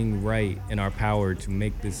everything right in our power to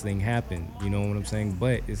make this thing happen. You know what I'm saying?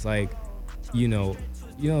 But it's like, the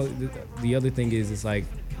other thing is, it's like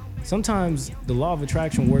sometimes the law of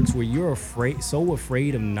attraction works where you're so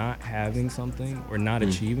afraid of not having something or not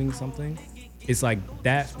achieving something. It's like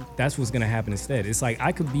that's what's gonna happen instead. It's like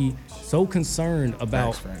I could be so concerned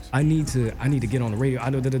about Facts. I need to get on the radio,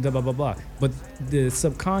 I know blah blah blah. But the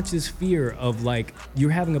subconscious fear of like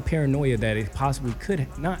you're having a paranoia that it possibly could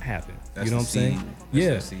not happen. That's you know what I'm saying?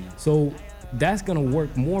 Yeah. So that's gonna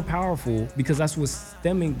work more powerful because that's what's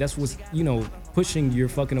pushing your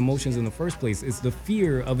fucking emotions in the first place. It's the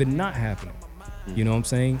fear of it not happening. You know what I'm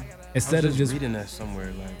saying? Instead of just reading that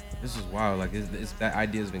somewhere, like this is wild. Like it's that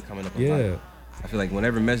idea has been coming up a yeah. lot. I feel like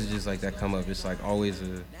whenever messages like that come up, it's like always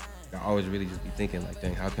I always really just be thinking like,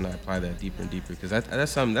 dang, how can I apply that deeper and deeper? Because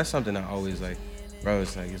that's something I always like, bro.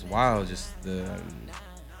 It's like it's wild, just the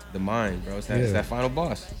mind, bro. It's that final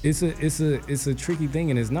boss. It's a tricky thing,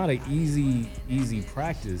 and it's not an easy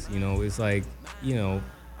practice. It's like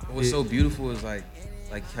What's so beautiful is like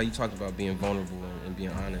how you talked about being vulnerable and being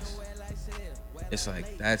honest. It's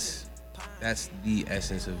like that's the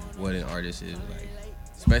essence of what an artist is like.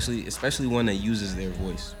 Especially one that uses their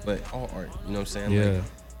voice, but all art, you know what I'm saying? Yeah.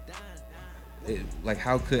 Like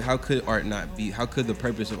how could art not be? How could the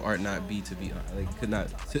purpose of art not be to be like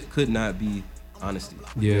could not be honesty?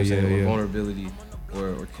 You know what I'm saying? Or vulnerability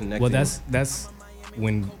or connecting. Well, that's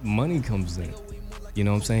when money comes in. You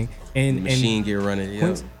know what I'm saying? And the machine get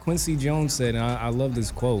running. Quincy Jones said, and I love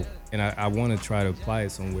this quote, and I want to try to apply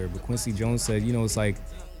it somewhere. But Quincy Jones said, it's like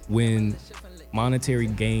when monetary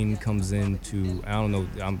gain comes into, I don't know,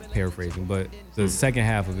 I'm paraphrasing, but the second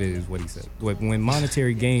half of it is what he said. When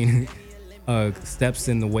monetary gain steps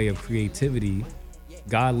in the way of creativity,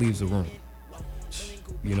 God leaves the room.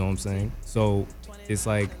 You know what I'm saying? So it's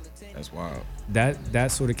like, that's wild.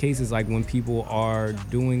 That sort of case is like when people are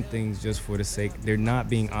doing things just for the sake, they're not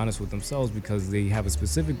being honest with themselves because they have a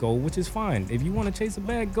specific goal, which is fine. If you want to chase a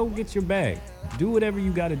bag, go get your bag. Do whatever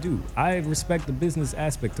you got to do. I respect the business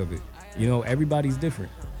aspect of it. Everybody's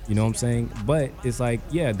different. You know what I'm saying? But it's like,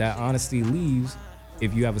 yeah, that honesty leaves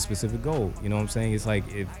if you have a specific goal. You know what I'm saying? It's like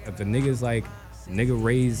if the nigga's like, nigga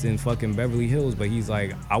raised in fucking Beverly Hills, but he's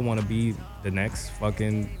like, I want to be the next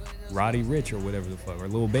fucking Roddy Ricch or whatever the fuck, or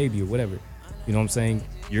Lil Baby or whatever. You know what I'm saying?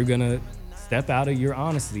 You're gonna step out of your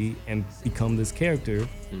honesty and become this character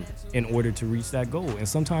in order to reach that goal. And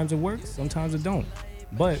sometimes it works, sometimes it don't.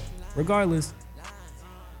 But regardless,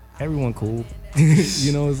 everyone cool.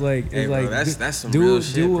 It's like, hey, bro, that's some do real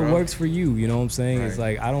shit, do what bro. works for you. You know what I'm saying? Right. It's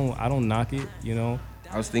like I don't knock it.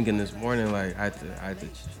 I was thinking this morning, like I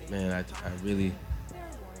really,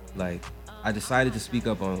 like, I decided to speak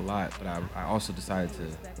up on a lot, but I also decided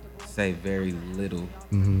to say very little.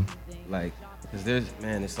 Like, cause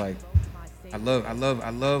it's like, I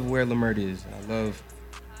love where Lamert is. And I love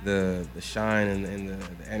the shine and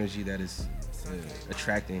the energy that is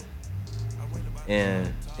attracting.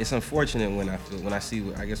 And it's unfortunate when I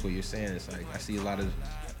see I guess what you're saying. It's like I see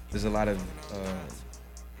there's a lot of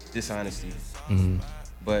dishonesty.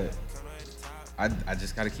 But I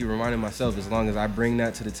just gotta keep reminding myself, as long as I bring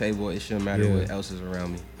that to the table, it shouldn't matter what else is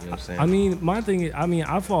around me. You know what I'm saying? I mean, my thing is,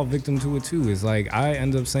 I fall victim to it too. It's like I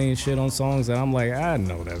end up saying shit on songs that I'm like, I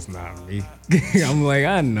know that's not me. I'm like,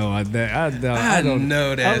 I know that. I don't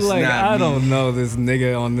know that's I'm like, not I me. Don't know this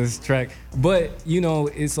nigga on this track. But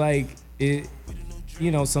it's like it.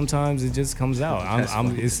 Sometimes it just comes out.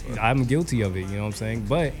 I'm guilty of it. You know what I'm saying?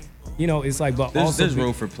 But it's like, but there's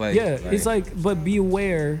room for play. Yeah, it's like, but be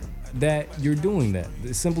aware that you're doing that.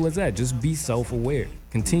 As simple as that. Just be self-aware.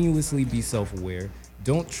 Continuously be self-aware.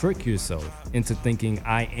 don't trick yourself into thinking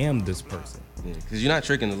I am this person. Yeah, because you're not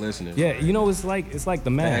tricking the listeners. Yeah, you know, it's like the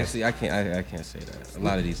mask. Actually, I can't say that. A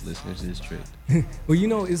lot of these listeners is tricked. Well, you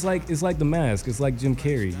know, it's like the mask. It's like Jim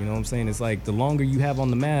Carrey. You know what I'm saying? It's like the longer you have on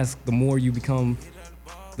the mask, the more you become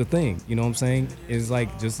the thing. You know what I'm saying? It's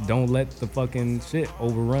like just don't let the fucking shit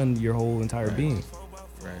overrun your whole entire being.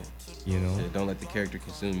 Right. You know? Shit, don't let the character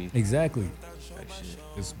consume you. Exactly. Like shit.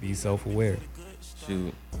 Just be self-aware.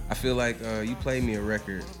 Shoot, I feel like you played me a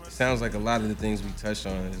record. It sounds like a lot of the things we touched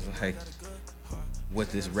on is like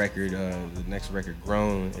what this record, the next record,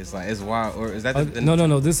 Grown. It's like it's wild, or is that?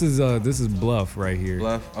 No. This is Bluff right here.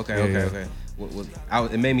 Bluff. Okay.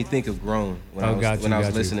 It made me think of Grown when I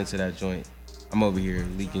was listening to that joint. I'm over here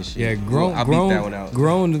leaking shit. Yeah, Grown. I'll beat that one out.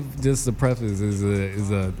 Grown. Just the preface is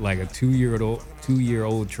a like a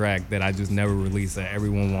 2-year-old track that I just never released that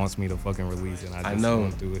everyone wants me to fucking release, and I just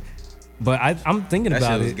won't do it. But I'm thinking about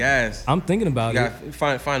that shit it. Was gas. I'm thinking about it.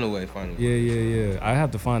 Find a way. Yeah. I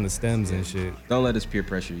have to find the stems and shit. Don't let us peer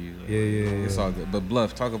pressure you. Like, yeah. It's all good. But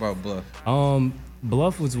Bluff, talk about Bluff.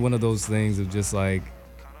 Bluff was one of those things of just like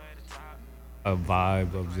a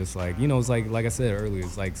vibe of just like, you know, it's like I said earlier,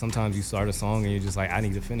 it's like sometimes you start a song and you're just like, I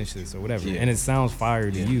need to finish this or whatever. Yeah. And it sounds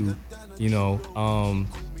fire to you know.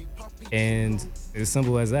 And it's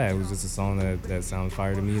simple as that. It was just a song that sounds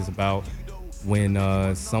fire to me. It's about when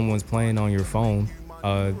someone's playing on your phone,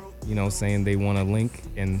 you know, saying they want a link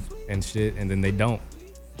and shit, and then they don't.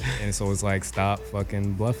 And so it's like, stop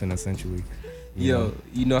fucking bluffing, essentially. You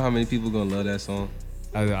know how many people gonna love that song?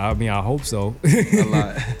 I mean, I hope so. A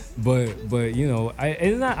lot. but you know,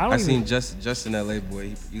 I seen Justin LA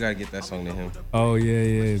Boy. You gotta get that song to him. Oh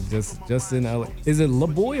yeah. Justin LA. Is it La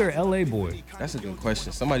Boy or LA Boy? That's a good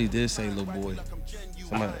question. Somebody did say Lil Boy.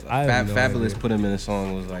 Somebody, no Fabulous idea. put him in a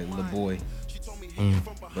song. Was like Lil Boy.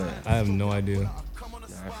 But I have no idea.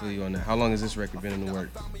 I feel you on that. How long has this record been in the work?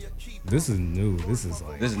 This is new. This is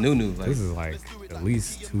new. Like, this is like at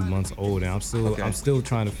least 2 months old, and I'm still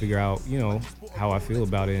trying to figure out, you know, how I feel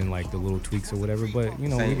about it and like the little tweaks or whatever. But you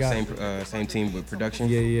know, we got same team with production.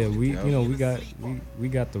 Yeah. We you know we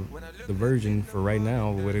got the version for right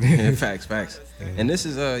now. What it is. Facts. Yeah. And this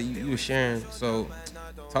is you were sharing. So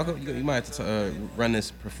you might have to run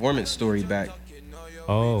this performance story back.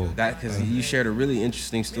 Oh, that because you shared a really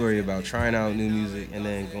interesting story about trying out new music and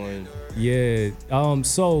then going. Yeah.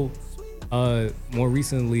 So, more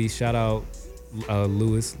recently, shout out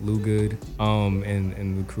Lou Good,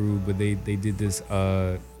 and the crew, but they did this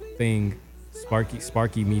thing,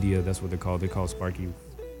 Sparky Media. That's what they're called. They're called Sparky.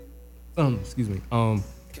 Excuse me.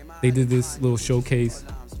 They did this little showcase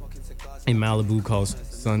in Malibu called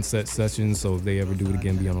Sunset Sessions. So if they ever do it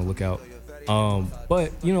again, be on the lookout.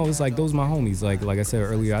 But you know, it's like those are my homies. Like I said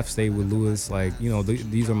earlier, I've stayed with Lewis. Like, you know,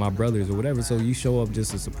 these are my brothers or whatever. So you show up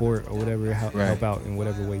just to support or whatever, help out in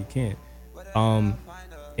whatever way you can.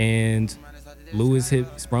 And Lewis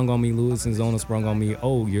sprung on me. Lewis and Zona sprung on me.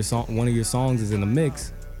 Oh, one of your songs is in the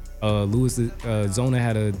mix. Zona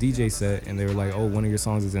had a DJ set, and they were like, oh, one of your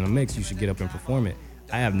songs is in a mix. You should get up and perform it.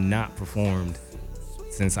 I have not performed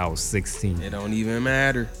since I was 16. It don't even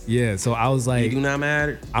matter. Yeah, so I was like, you do not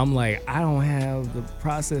matter. I'm like, I don't have the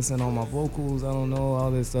processing on my vocals. I don't know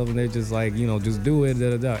all this stuff, and they're just like, you know, just do it.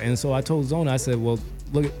 And so I told Zona, I said, well,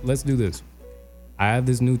 look, let's do this. I have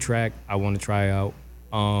this new track I want to try out.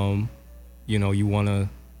 You know, you want to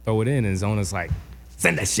throw it in? And Zona's like,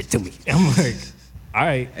 send that shit to me. I'm like, all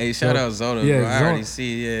right. Hey, shout out Zona, yeah, bro. I already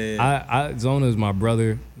see. Yeah. Zona is my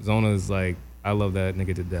brother. Zona is like, I love that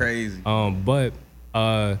nigga to death. Crazy.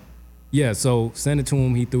 Yeah, so sent it to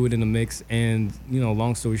him. He threw it in the mix, and you know,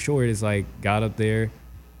 long story short, it's like got up there,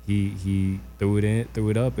 he threw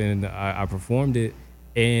it up, and I performed it,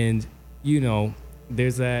 and you know,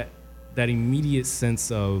 there's that immediate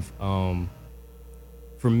sense of,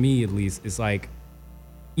 for me at least, it's like,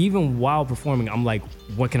 even while performing, I'm like,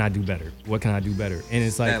 what can I do better? What can I do better? And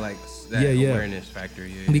it's like that awareness factor.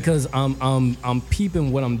 Yeah. Because I'm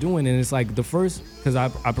peeping what I'm doing, and it's like because I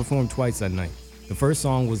performed twice that night. The first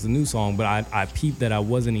song was the new song, but I peeped that I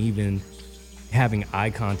wasn't even having eye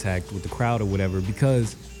contact with the crowd or whatever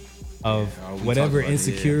because of whatever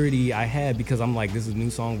insecurity I had, because I'm like, this is a new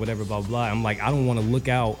song, whatever, blah, blah. I'm like, I don't want to look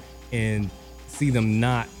out and see them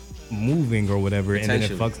not moving or whatever, and then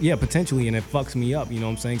it potentially, and it fucks me up, you know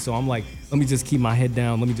what I'm saying? So I'm like, let me just keep my head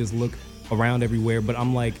down, let me just look around everywhere. But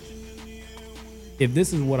I'm like, if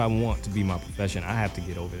this is what I want to be my profession, I have to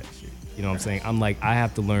get over that shit. You know what I'm saying? I'm like, I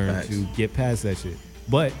have to learn to get past that shit.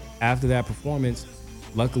 But after that performance,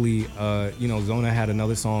 luckily, you know, Zona had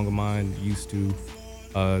another song of mine, Used To,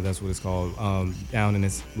 that's what it's called,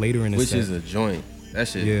 later in the Which set. is a joint. That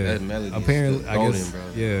shit, yeah. that melody apparently, is golden, I guess, bro.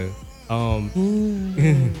 Yeah.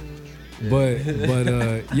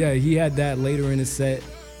 Yeah, he had that later in his set,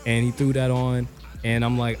 and he threw that on, and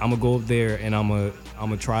I'm like, I'm gonna go up there and I'm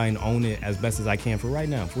gonna try and own it as best as I can for right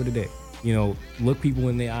now, for today. You know, look people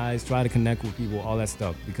in the eyes, try to connect with people, all that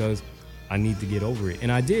stuff, because I need to get over it,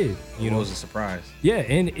 and I did. You know, it was a surprise. Yeah,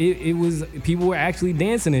 and it was, people were actually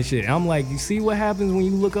dancing and shit. And I'm like, you see what happens when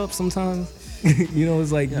you look up sometimes? You know,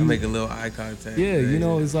 it's like you make a little eye contact. Yeah, you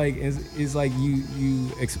know, it's like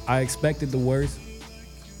I expected the worst,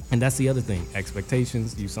 and that's the other thing.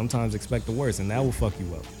 Expectations, you sometimes expect the worst, and that will fuck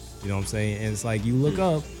you up. You know what I'm saying? And it's like you look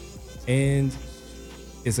up, and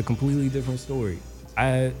it's a completely different story.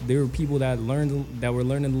 There were people that were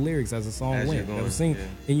learning the lyrics as the song went, that were singing,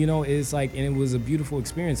 and you know, it's like, and it was a beautiful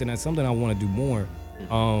experience, and that's something I want to do more.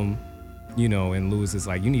 You know, and Lewis is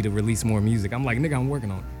like, you need to release more music. I'm like, nigga, I'm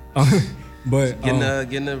working on it. But get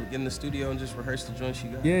in the studio and just rehearse the joints you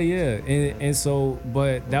got. Yeah, and so,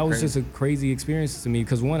 but that was just a crazy experience to me,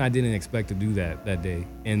 because one, I didn't expect to do that day,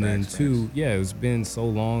 and then two, yeah, it's been so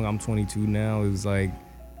long. I'm 22 now. It was like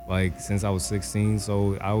since I was 16,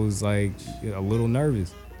 so I was like a little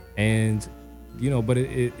nervous, and you know, but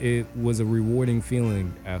it was a rewarding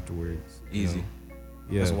feeling afterwards. Easy. You know?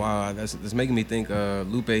 Yeah. That's wild. That's making me think.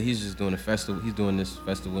 Lupe, he's just doing a festival. He's doing this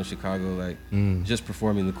festival in Chicago, like just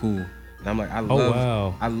performing the cool. And I'm like, I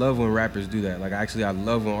love when rappers do that. Like, actually, I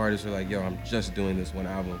love when artists are like, yo, I'm just doing this one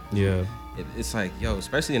album. Yeah. It's like, yo,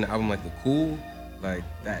 especially in an album like The Cool, like,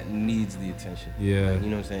 that needs the attention. Yeah. Like, you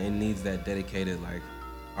know what I'm saying? It needs that dedicated, like,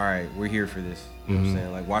 all right, we're here for this. You know what I'm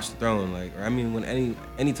saying? Like, Watch the Throne. Like, or I mean, when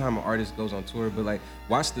anytime an artist goes on tour, but like,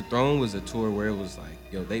 Watch the Throne was a tour where it was like,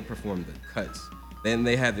 yo, they performed the cuts. Then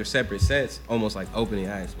they had their separate sets, almost like opening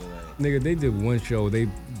acts. But like, nigga, they did one show. They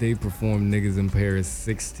performed Niggas in Paris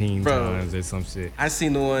 16 times or some shit. I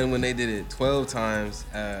seen the one when they did it 12 times.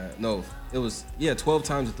 No, it was 12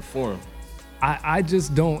 times at the Forum. I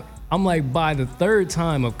just don't. I'm like, by the third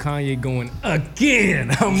time of Kanye going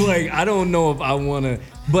again, I'm like, I don't know if I wanna.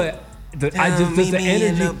 But the energy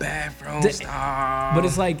in the bathroom. Stop. But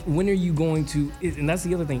it's like, when are you going to? And that's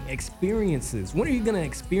the other thing. Experiences. When are you gonna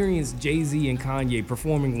experience Jay-Z and Kanye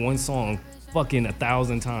performing one song fucking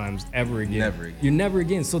 1,000 times ever again? Never again. You're never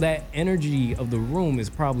again. So that energy of the room is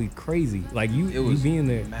probably crazy. Like you being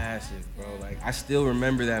there. Massive, bro. Like, I still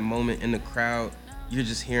remember that moment in the crowd. You're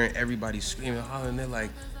just hearing everybody screaming, hollering. They're like,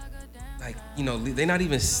 you know, they're not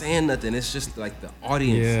even saying nothing. It's just like the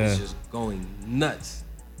audience is just going nuts.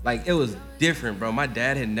 Like, it was different, bro. My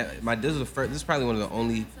dad had this is probably one of the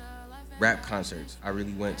only rap concerts I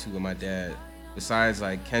really went to with my dad, besides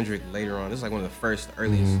like Kendrick later on. This is like one of the first,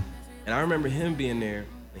 earliest. And I remember him being there.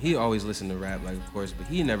 He always listened to rap, like, of course, but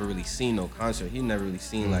he never really seen no concert. He never really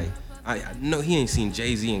seen like, I know he ain't seen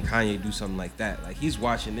Jay-Z and Kanye do something like that. Like, he's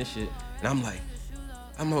watching this shit, and I'm like,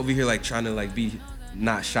 I'm over here like trying to like be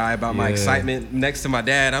not shy about my excitement next to my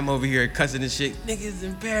dad. I'm over here cussing and shit. Niggas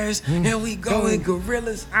in Paris, here we going,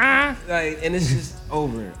 gorillas. Like, and it's just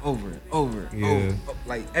over and over and over.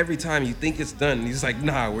 Like, every time you think it's done, he's like,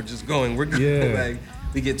 nah, we're just going. We're going. Like,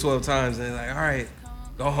 we get 12 times, and they're like, all right,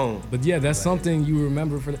 go home. But yeah, that's like, something you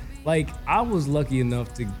remember for. Like, I was lucky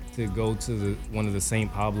enough to go to one of the St.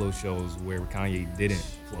 Pablo shows where Kanye didn't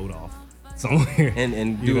float off somewhere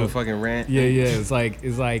and do a fucking rant. It's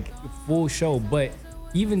like full show. But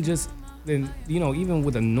even just then, you know, even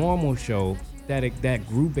with a normal show, that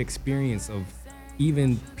group experience of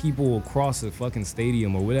even people across the fucking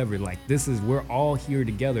stadium or whatever, like, we're all here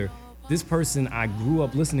together. This person I grew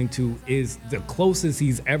up listening to is the closest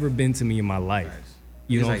he's ever been to me in my life. Nice.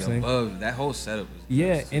 You know like what I'm saying? Above that whole setup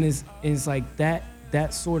was and it's like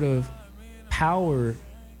that sort of power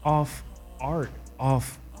off art,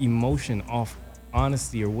 off emotion, off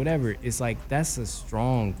honesty or whatever. It's like, that's a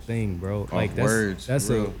strong thing, bro. Like, that's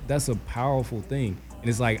a powerful thing. And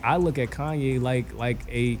it's like, I look at Kanye like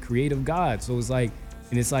a creative god. So it's like,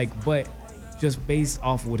 but just based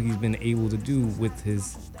off what he's been able to do with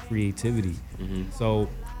his creativity. So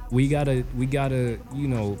we gotta, you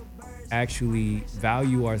know, actually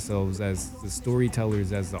value ourselves as the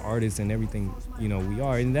storytellers, as the artists, and everything, you know, we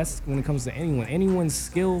are. And that's when it comes to anyone's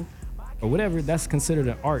skill or whatever, that's considered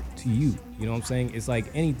an art to you. You know what I'm saying? It's like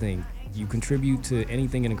anything. You contribute to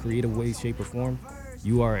anything in a creative way, shape, or form,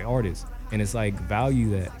 you are an artist. And it's like, value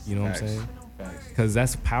that, you know what I'm saying? Because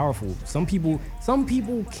that's powerful. Some people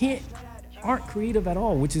aren't creative at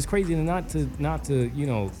all, which is crazy. And not to you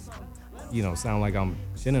know, sound like I'm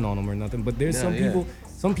shitting on them or nothing, but there's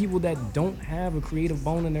some people that don't have a creative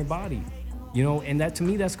bone in their body, you know, and that, to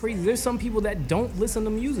me, that's crazy. There's some people that don't listen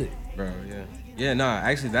to music. Bro,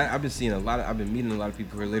 actually, that I've been meeting a lot of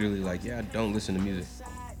people who are literally like, I don't listen to music.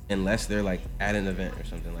 unless they're like at an event or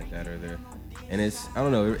something like that, or they're, and it's, I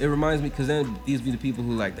don't know, it reminds me, because then these be the people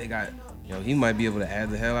who like, they got, you know, he might be able to add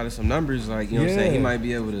the hell out of some numbers, like, you know what I'm saying, he might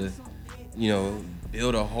be able to, you know,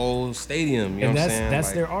 build a whole stadium, you know what I'm saying? That's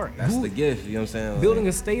like, their art. That's the gift, you know what I'm saying? Building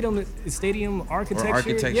like, a stadium architecture. or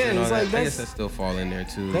architecture, yeah, and all it's that. like I guess that still fall in there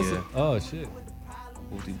too. Yeah. Oh shit.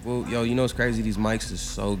 Well, yo, you know what's crazy? These mics is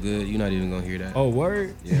so good. You're not even gonna hear that. Oh,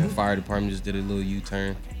 word. Yeah. Fire department just did a little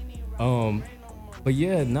U-turn. But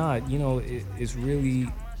yeah, you know, it's really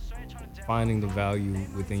finding the value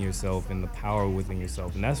within yourself and the power within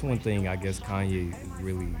yourself, and that's one thing I guess Kanye is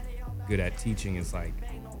really good at teaching. Is like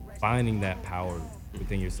finding that power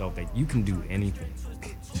within yourself that you can do anything,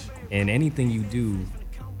 and anything you do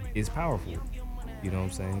is powerful. You know what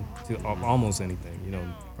I'm saying? To almost anything. You know,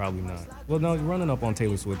 probably not. Well, no, running up on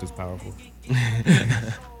Taylor Swift is powerful.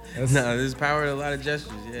 No, there's power in a lot of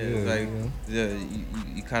gestures. Yeah, it's like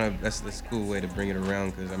you kind of, that's a cool way to bring it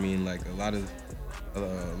around, because I mean, like a lot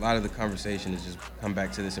of the conversation is just come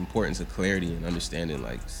back to this importance of clarity and understanding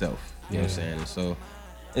like self. You know what I'm saying? And so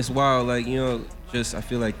it's wild. Like, you know, just I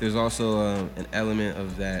feel like there's also an element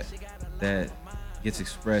of that gets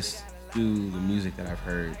expressed through the music that I've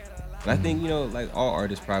heard. And I think, you know, like all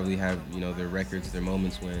artists probably have, you know, their records, their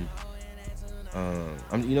moments when,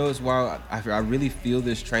 you know, it's wild. I really feel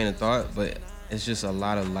this train of thought, but it's just a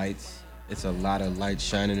lot of lights. It's a lot of lights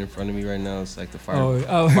shining in front of me right now. It's like the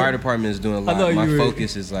fire department is doing a lot. My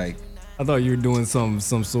focus is like. I thought you were doing some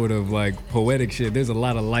sort of like poetic shit. There's a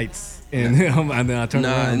lot of lights, and then I turned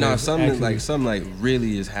around. No, something like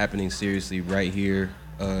really is happening seriously right here.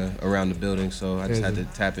 Around the building, so I just had to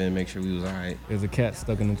tap in and make sure we was all right. There's a cat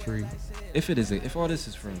stuck in the tree. If all this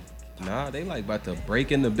is from, they like about to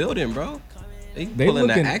break in the building, bro. They pulling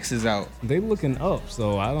the axes out. They looking up,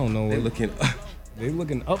 so I don't know. They looking up. They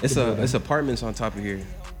looking up. It's apartments on top of here.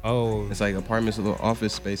 Oh, it's like apartments with little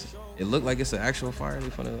office spaces. It looked like it's an actual fire.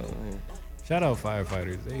 Shout out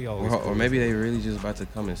firefighters. They always. Or maybe they really just about to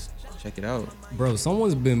come and check it out. Bro,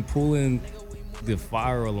 someone's been pulling the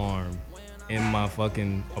fire alarm in my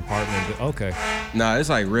fucking apartment. Okay. Nah, it's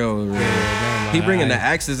like real. Yeah, he bringing the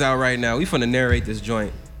axes out right now. We finna narrate this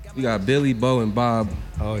joint. We got Billy, Bo, and Bob.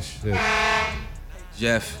 Oh shit.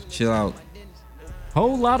 Jeff, chill out.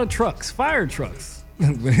 Whole lot of trucks, fire trucks.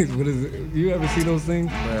 What is it? You ever see those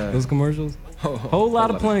things? Those commercials? Whole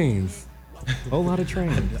lot of planes. Whole lot of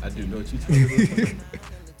trains. I do know what you're talking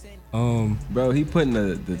about. Bro, he putting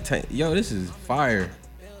the tank. Yo, this is fire.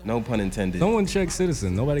 No pun intended. Someone check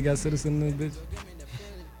Citizen. Nobody got Citizen in this bitch?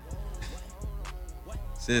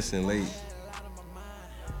 Citizen late.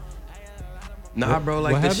 Nah, bro,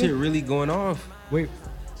 like this shit really going off. Wait.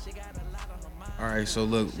 All right, so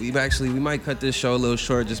look, we might cut this show a little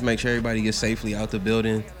short, just make sure everybody gets safely out the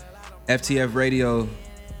building. FTF Radio.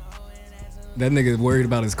 That nigga worried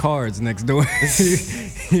about his cards next door.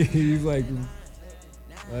 He's like,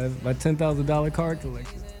 my $10,000 card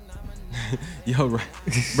collection. Yo,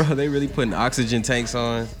 bro, they really putting oxygen tanks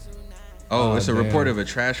on. Oh, it's a report of a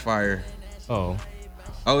trash fire. Oh,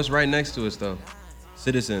 it's right next to us though.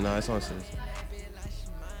 Citizen, it's on Citizen.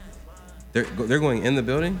 They're going in the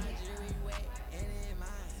building.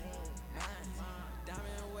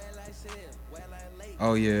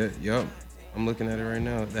 Oh yeah, yup. I'm looking at it right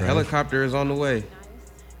now. The helicopter is on the way.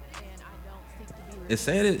 It's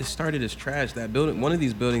saying it started as trash. That building, one of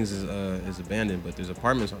these buildings is abandoned, but there's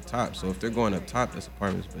apartments on top. So if they're going up top, that's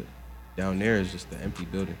apartments, but down there is just the empty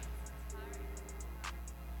building.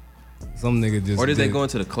 Some nigga just. Or did they go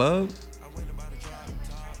into the club?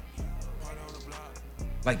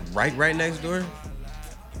 Like right next door.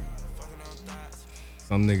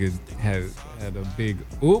 Some niggas had a big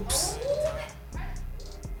oops.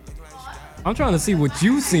 I'm trying to see what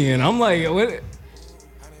you seeing. I'm like, what?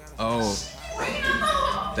 Oh.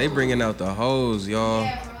 They bringing out the hose,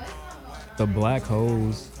 y'all. The black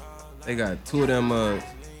hose. They got two of them. All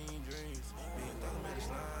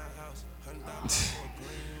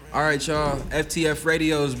right, y'all. FTF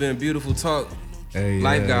Radio has been beautiful talk. Hey,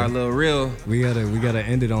 Life got a little real. We gotta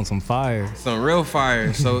end it on some fire. Some real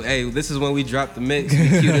fire. So hey, this is when we drop the mix. We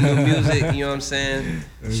cue the new music. You know what I'm saying?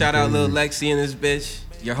 Shout out Lil Lexi in this bitch.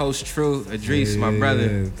 Your host, True. Idrys, my brother.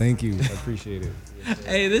 Yeah. Thank you. I appreciate it.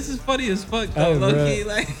 Hey, this is funny as fuck, though. Low-key,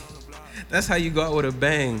 like, that's how you go out with a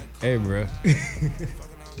bang. Hey, bro.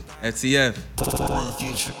 FTF.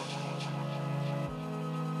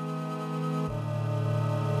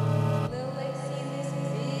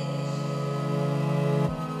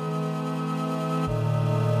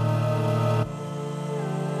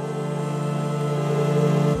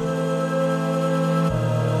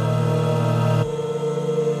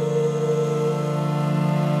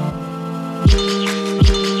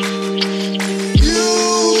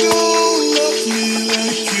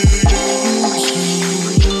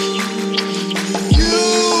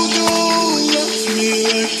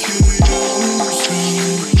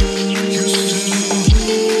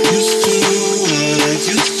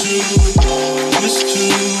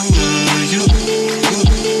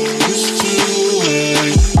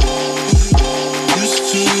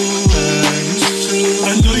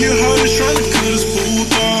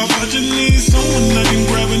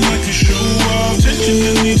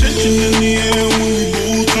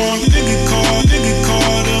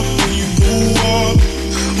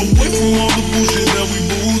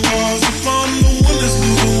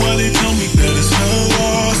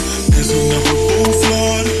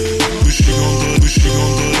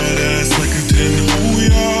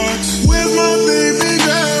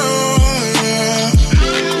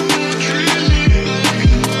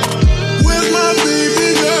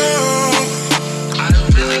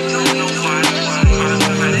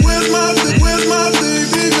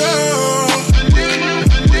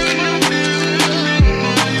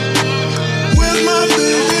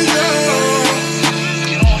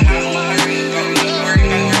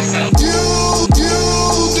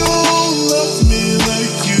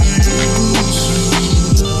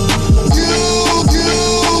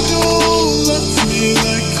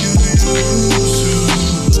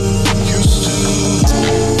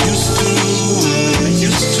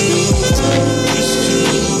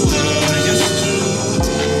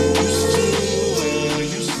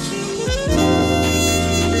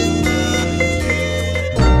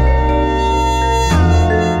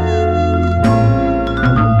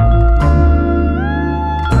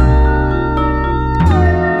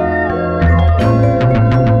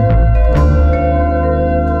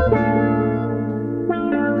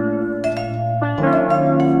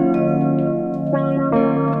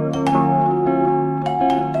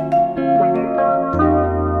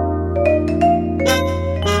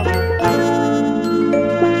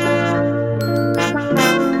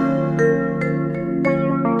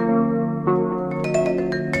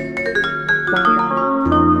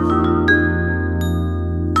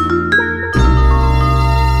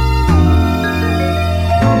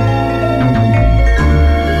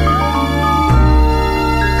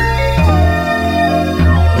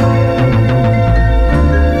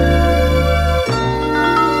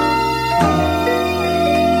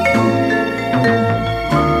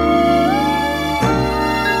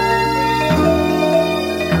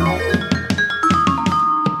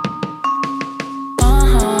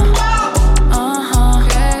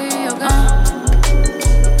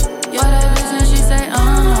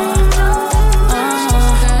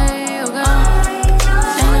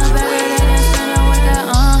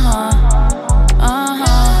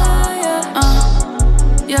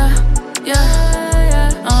 On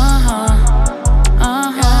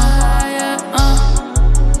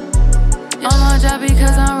my job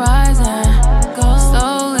because I'm rising. Go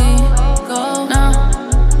slowly, go now.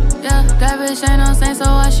 Yeah, that bitch ain't no saint, so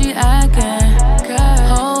why she acting?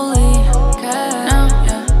 Holy, now.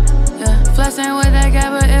 Yeah, flexing with that guy,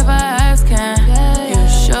 but if I ask, can you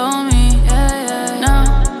show me? Now.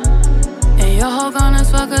 And your hoe gonna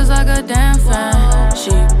fuck us like a damn fan.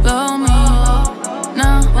 She blow me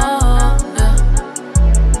now.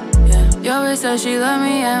 Your bitch said she love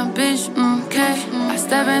me, and bitch, okay. I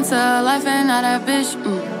step into her life and now that bitch,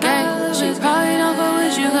 gay. She probably don't fuck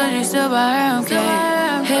with you cause you still by her, okay.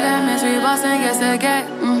 Hit that mystery boss and guess the gay,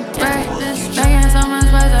 right. Making so much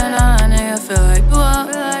space and now a nigga feel like blew up.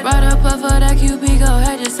 Ride a puff for that QP, go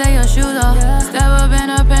ahead, just say your shoes off. Step up in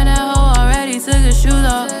that hoe already took his shoes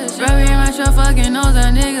off. Baby, match your fucking nose,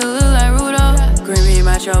 that nigga look like Rudolph. Green bean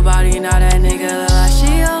match your body, now that nigga look like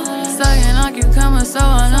Shio. Sucking on cucumber, so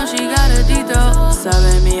I know she got a D-throat.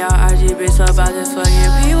 Subbing me out IG, bitch, about this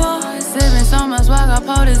fucking people. Sipping so much swag, I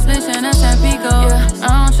pull this bitch and that's that Pico. I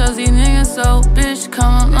don't trust these niggas, so bitch,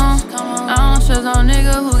 come along. I don't trust no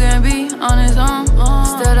nigga who can be on his own.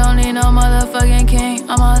 Still don't need no motherfucking king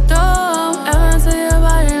on my throne. Ever to your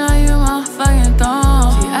body, now you my fucking throne.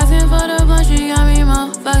 She asking for the blunt, she got me my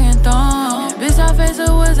fucking throne. Bitch, I face the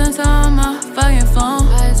woods until I'm my fucking phone.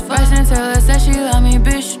 Bryson Taylor said she love me,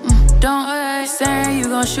 bitch. Don't saying you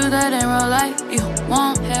gon' shoot that in real life, you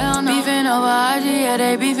won't. Hell no. Beefing over IG, yeah,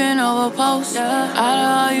 they beefing over posts. Out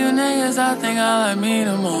of all you niggas, I think I like me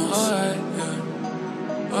the most. Out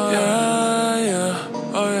of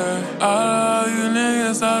all you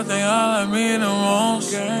niggas, I think I like me the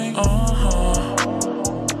most.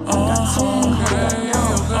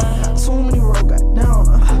 Too many road got down,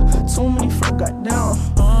 too many flow got down.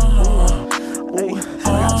 I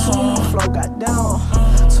got too many flow got down,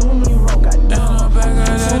 too many road got down.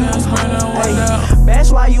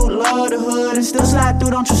 That's why you love the hood and still slide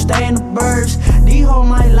through, don't you stay in the burbs. D-ho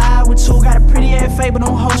might lie with you, got a pretty ass face but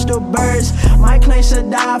don't host the birds. My claim should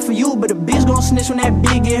die for you, but the bitch gon' snitch when that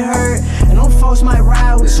bitch get hurt. And them folks might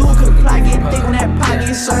ride with you, cause the plot get thick when that pot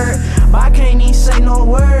gets hurt. But I can't even say no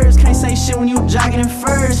words, can't say shit when you jogging in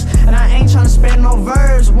first. And I ain't tryna spend no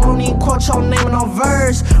verbs, won't even quote your name in no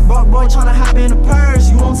verse. Broke boy tryna hop in the purse,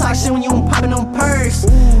 you won't talk shit when you won't pop in them purse.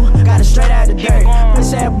 Ooh, got it straight out the dirt,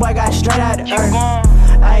 pussy ass boy got it straight out the earth.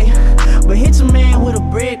 Ayy, but hit your man with a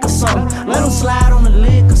brick or something. Let him slide on the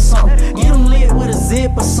lick or something. Get him lit with a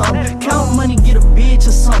zip or something. Count money, get a bitch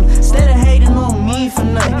or something. Instead of hating on me for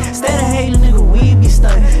nothing. Instead of hating, nigga, we be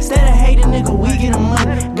stunned. Instead of hating, nigga, we get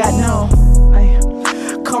money. Got no.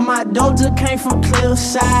 Come my doja came from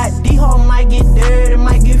Cliffside. D-ho might get dirty,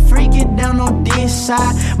 might get freaky down on this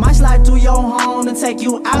side. Might slide through your home and take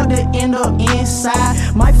you out to end up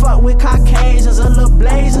inside. Might fuck with Caucasians or little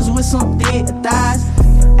blazers with some thick thighs.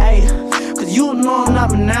 Ayy, cause you know I'm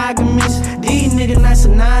not monogamous. These niggas not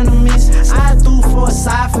synonymous. I do for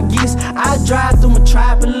esophagus. I drive through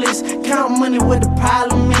Metropolis. Count money what the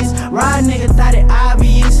problem is. Ride nigga thought it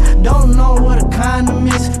obvious. Don't know what a condom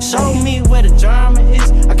is. Show me where the drama is.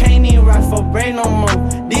 I can't even ride for break no more.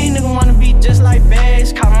 These niggas wanna be just like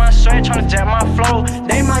bags. Caught my straight tryna jack my flow.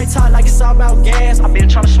 They might talk like it's all about gas. I been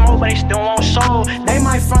tryna smoke but they still won't show. They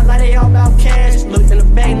might front like they all about cash. Look in the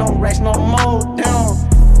bag, no racks, no more. Down.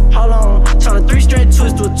 Hold on, tryna 3 straight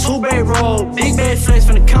twist to a 2-bay roll. Big bad flex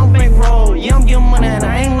from the count bank roll. Yeah, I'm getting money and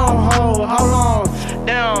I ain't no hoe. Hold on,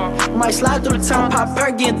 down. Might slide through the town, pop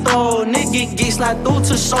her get throw. Nigga get slide through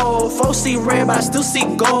to soul. Folks see red, but I still see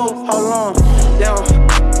gold. Hold on, down.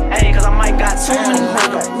 Ayy, cause I might got too many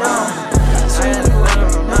hoes right now. Too many hoes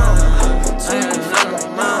right now. Too many hoes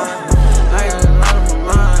right now. I got a lot on my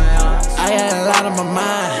mind. I got a lot on my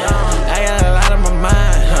mind. I got a lot on my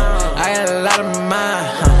mind. I got a lot on my mind.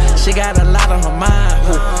 She got a lot on her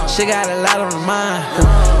mind. She got a lot on her mind.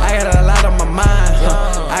 I got a lot on my mind.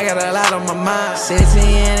 I got a lot on my mind. 16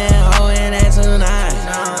 and O and that 29.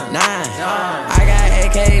 9. I got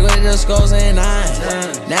AK with the scores and 9.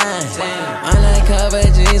 Undercover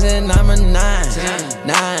G's and number 9.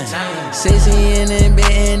 16 and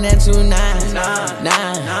bit and that 29.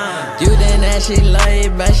 9. You think that she love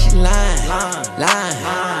it, but she lying.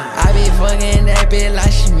 I be fucking that bitch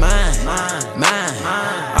like she mine.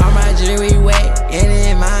 All my jewelry wet and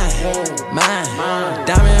it mine.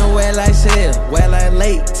 Diamond wet like silk, wet like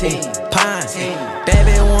late pine.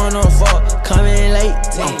 Baby wanna fuck, coming late.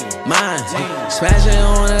 Mine. Smashing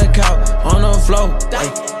on the couch, on the floor.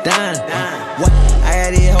 Dine. What? I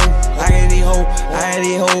got these hoes, I got these hoes, I got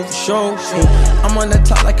these hoes for sure. I'm on the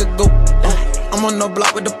top like a goat. I'm on the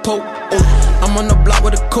block with the Pope. I'm on the block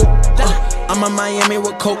with a coupe. I'm in Miami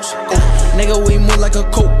with Coach. Nigga, we move like a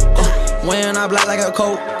coupe. When I block like a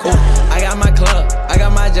coat. I got my club, I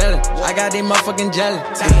got my jelly, I got these motherfucking jelly.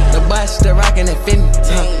 The bus still rockin' and fitting.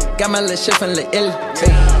 Got my little shit from Lil Illy.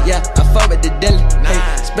 Yeah, I fuck with the dilly.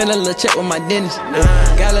 Spend a little check with my dentist.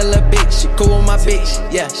 Got a little bitch, she cool with my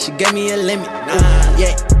bitch. Yeah, she gave me a limit.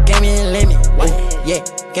 Yeah, gave me a limit. Yeah,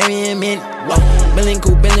 gave me a minute. Billing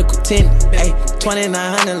cool 10. Ayy,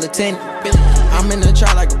 2900 little 10. I'm in the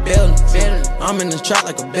trap like a building. I'm in the trap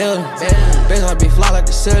like a building. Bitch, I be fly like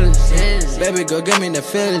the ceiling. Baby, girl, give me the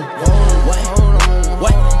feeling.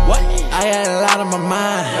 What? I got a lot on my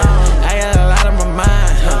mind. I got a lot on my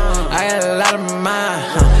mind. I got a lot on my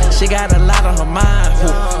mind. She got a lot on her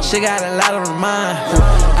mind. She got a lot on her mind.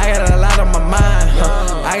 I got a lot on my mind.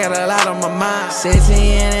 I got a lot on my mind. 16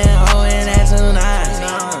 and O and that's 9.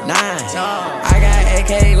 I got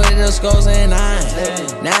AK with the scores and 9.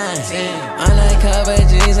 Undercover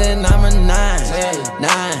G's and I'm a 9.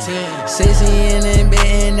 16 and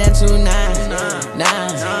bitten and 2 9.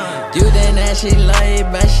 You think that she love you,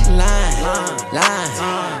 but she lying.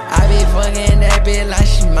 I be fucking that bitch like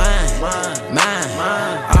she mine.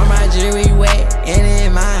 All my jewelry wet and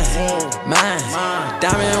it mine.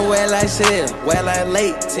 Diamond wet like silk, wet like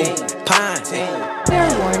late pine. Fair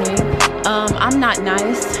warning, I'm not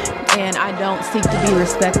nice and I don't seek to be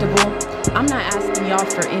respectable. I'm not asking y'all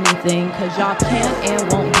for anything cause y'all can't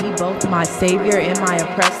and won't be both my savior and my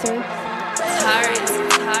oppressor.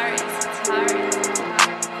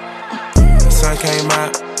 Sun came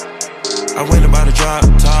out, I went about to drop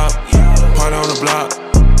top, party on the block,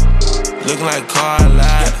 looking like a car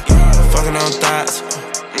lot, fucking on thoughts,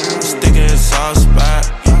 sticking in the soft spot,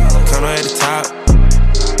 coming at the top,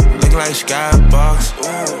 looking like a skybox.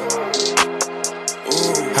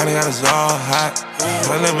 How they got us all hot,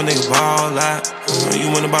 I let my nigga ball out, you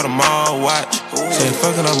went about a mall watch, said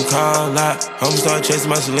fucking up and call out, I'ma start chasing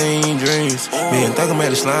my Celine dreams, me and Thugger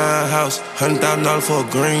made a slime house, $100,000 for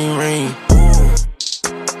a green ring.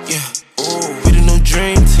 We the new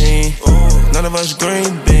dream team. None of us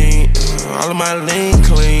green bean. All of my lean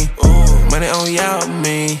clean. Money on y'all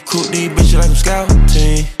me. Coop these bitches like I'm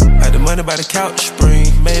scouting. Had the money by the couch spring.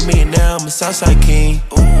 Made me now I'm a Southside king.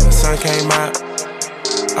 The sun came out.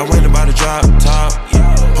 I went about to drop top.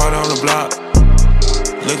 Party on the block.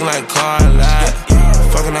 Looking like a car lot.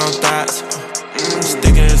 Fucking on thoughts.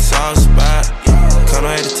 Sticking in the soft spot.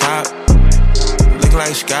 Coming at the top. Looking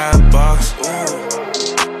like a skybox.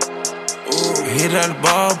 Hit it at the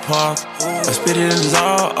ballpark. I spit it in his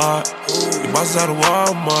all art. The boss is out of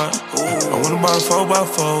Walmart. I went about a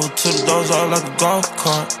 4x4 to the doors all like a golf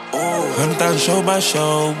cart. 100,000 show by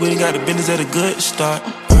show. We got the business at a good start.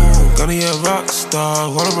 Gonna be a rock star.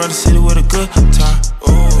 Wanna run the city with a good guitar.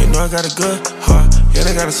 They know I got a good heart. Yeah,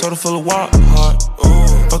 they got a soda full of walk heart.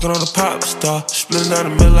 Fucking on a pop star. Splitting down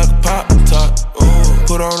the middle like a pop top.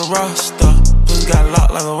 Put on a roster. Pussy got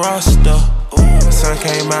locked like a roster. The sun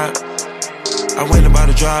came out. I went about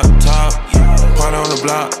to drop top, party on the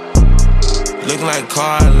block, looking like a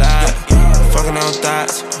car lot, fucking on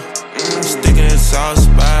thoughts, sticking in the soft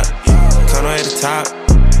spot, coming at the top,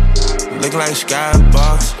 looking like a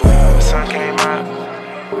skybox. The sun came out,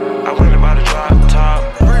 I went about to drop top,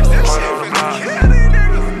 party on the block,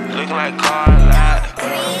 looking like a car lot,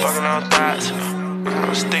 fucking on thoughts,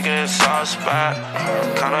 sticking in the soft spot,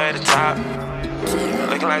 coming at the top,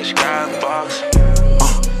 looking like a skybox.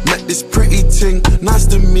 Met this pretty ting, nice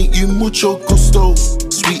to meet you, mucho gusto.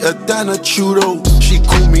 Sweeter than a churro, she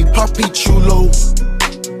call me Papi Chulo.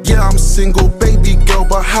 Yeah, I'm single, baby girl,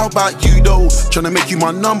 but how about you though? Tryna make you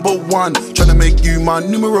my number one, tryna make you my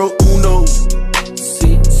numero uno.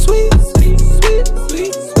 Sweet, sweet, sweet, sweet,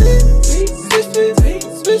 sweet, sweet, sweet, sweet, sweet,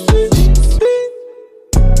 sweet, sweet,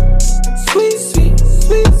 sweet,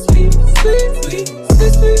 sweet, sweet,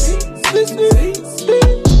 sweet,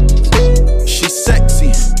 sweet. She's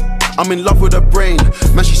sexy, I'm in love with her brain.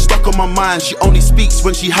 Man, she's stuck on my mind. She only speaks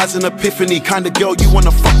when she has an epiphany. Kinda girl you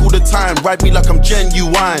wanna fuck all the time. Ride me like I'm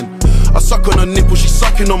genuine. I suck on her nipple, she's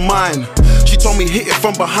sucking on mine. She told me hit it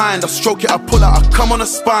from behind. I stroke it, I pull out, I come on her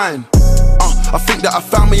spine. I think that I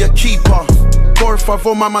found me a keeper. 4 or 5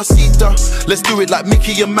 on mamacita. Let's do it like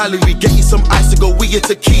Mickey and Mallory. Get you some ice to go with your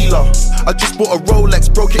tequila. I just bought a Rolex,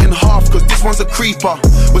 broke it in half, cause this one's a creeper.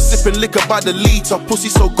 We're sipping liquor by the litre. Pussy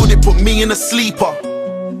so good it put me in a sleeper.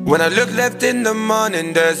 When I look left in the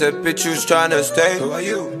morning, there's a bitch who's tryna stay. Who are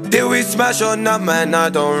you? Did we smash or not, man? I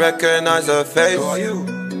don't recognize her face. Who are you?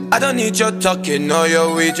 I don't need your talking or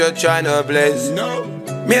your weed, you're tryna blaze. No.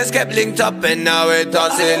 Me and Skep linked up and now we're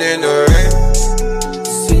dancing in the rain.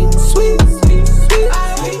 Sweet, sweet, sweet, sweet,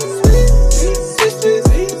 sweet, sweet,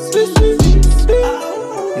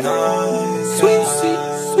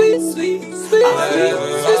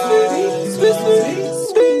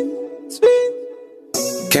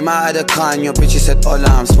 Came out of the car and your bitch, she said, hola.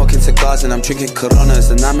 I'm smoking cigars and I'm drinking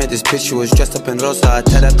Coronas. And I met this bitch, she was dressed up in rosa. I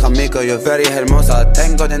tell her, conmigo, you're very hermosa.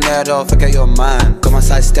 Thank God in there, don't forget your man. Come on,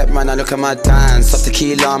 side step, man, I look at my dance. Off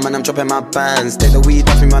tequila, man, I'm dropping my bands. Take the weed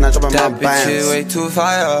off me, man, I'm dropping my bands. That bitch is way too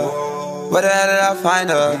fire. Where the hell did I find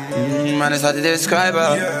her? Man, it's hard to describe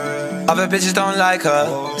her. Other bitches don't like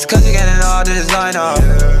her. It's cause you're getting all the designer.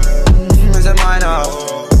 It's a minor.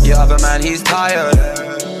 Your other man, he's tired.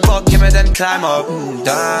 Fuck him and then climb up.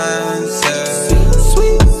 Dancing.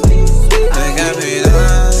 They got me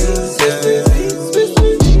dancing.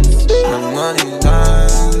 I'm money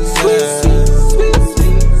dancing.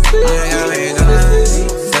 They got me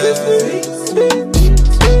dancing.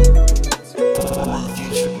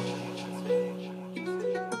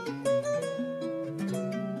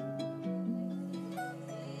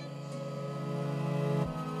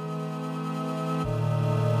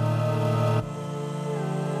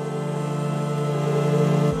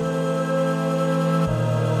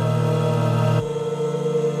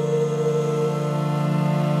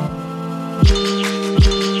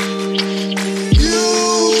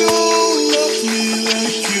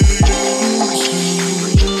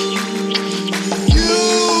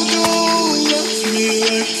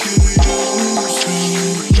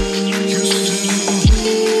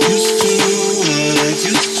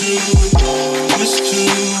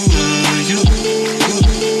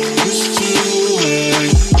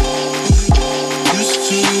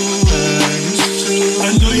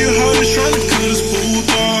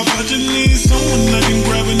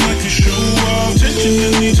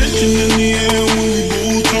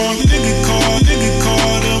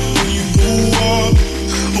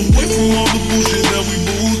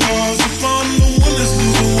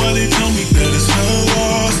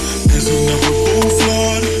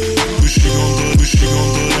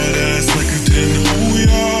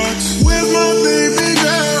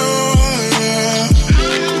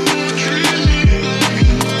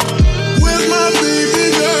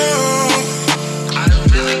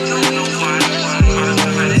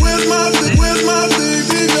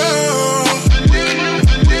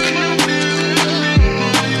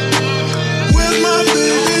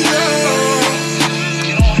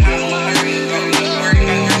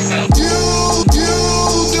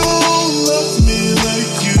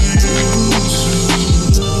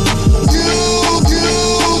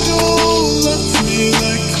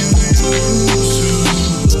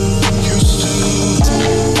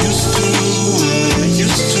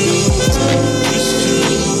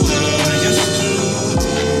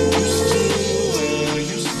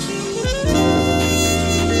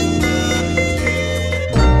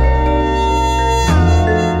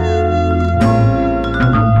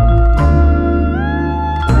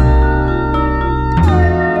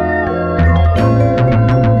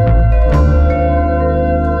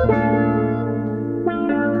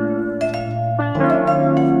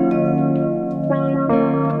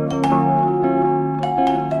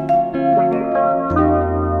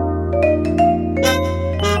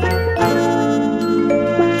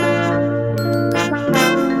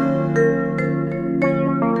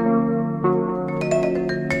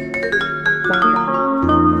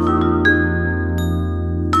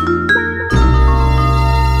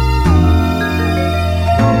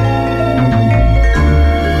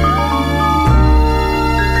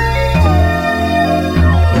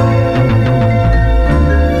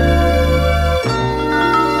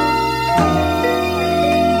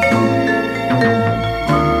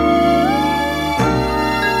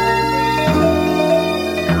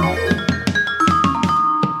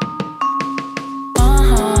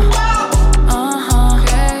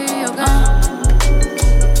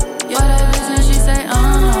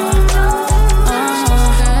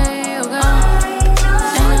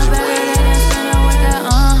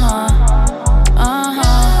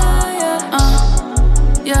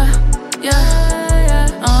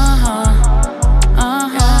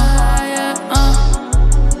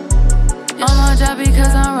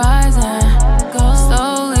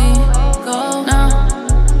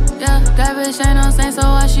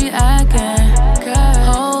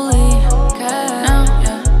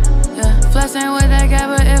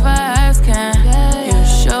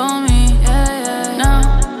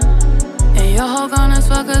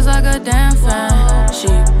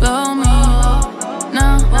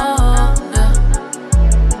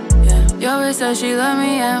 said she love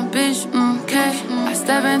me, yeah, bitch, okay. I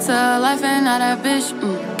step into her life and now that bitch,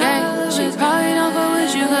 gay. She probably don't fuck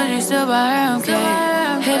with you cause you still by her, okay.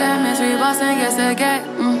 Hit that mystery boss and guess a gay,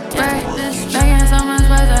 right. Making so much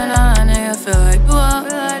pleasure, now a nigga feel like, boo up.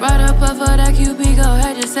 Brought a puff for that Pico,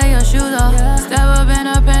 hey, just say your shoes off. Step up in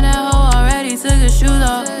that hoe already took his shoes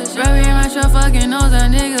off. Bro, beam at your fucking nose, that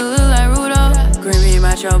nigga look like Rudolph. Green beam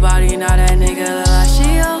at your body, now that nigga look like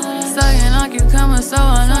Shio. Sucking on cucumber, so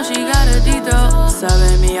I know she got a D-though.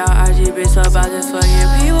 Subbing me out IG, bitch, so about this fucking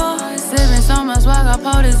people. Sipping so much swag, I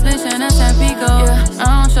pull this bitch and that's Tampico. I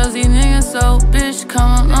don't trust these niggas, so bitch,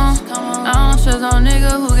 come along. I don't trust no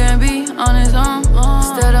nigga who can be on his own.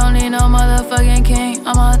 Still don't need no motherfucking king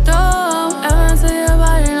on my throne. Ever to your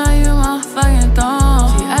body, now you my fucking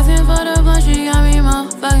throne. She asking for the blunt, she got me my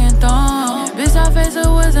fucking throne. Bitch, I face the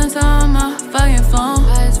woods until I'm my fucking phone.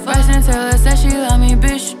 Bryson Taylor said she love me,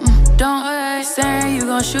 bitch, don't. Saying you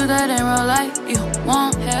gon' shoot that in real life, you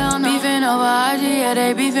won't. Hell no. Beefing over IG, yeah,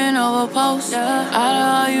 they beefing over posts. Out of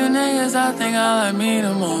all you niggas, I think I like me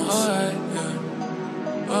the most. Out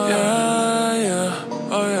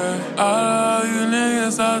of all you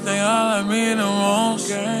niggas, I think I like me the most.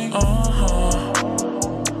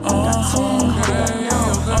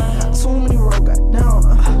 Too many road got down.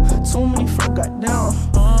 Too many flow got down.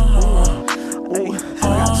 Ay,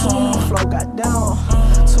 I got too many flow got down.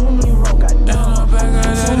 Too many road got down.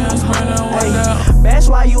 That's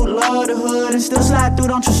why you love the hood and still slide through,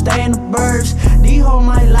 don't you stay in the burbs. These hoes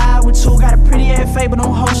might lie with you, got a pretty ass face but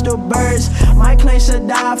don't host the birds. My claim should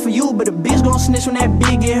die for you, but the bitch gon' snitch when that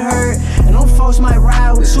bitch get hurt. And them folks might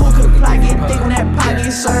ride with you, cause the plot get thick when that pot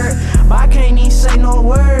gets hurt. But I can't even say no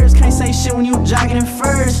words, can't say shit when you jogging in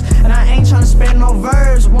first. And I ain't tryna spend no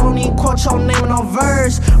verbs, won't even quote your name with no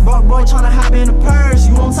verse. Broke boy tryna hop in the purse,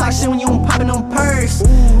 you won't talk shit when you won't pop in them purse.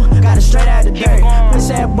 Ooh, got it straight out the dirt,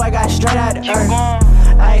 pussy that boy got it straight out the earth.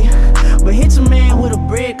 Ay, but hit your man with a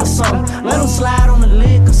brick or something. Let him slide on the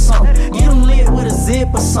lick or something. Get him lit with a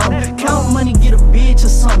zip or something. Count money, get a bitch or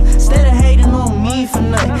something. Instead of hating on me for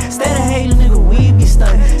nothing. Instead of hating, nigga, we be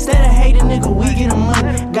stunting. Instead of hating, nigga, we get the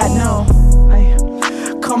money. God no. Ay,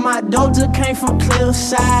 come my doja came from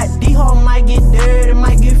Cliffside. These hoes might get dirty,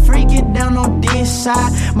 might get freaky down on this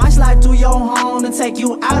side. Might slide through your home and take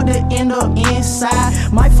you out to end up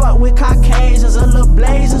inside. Might fuck with Caucasians or little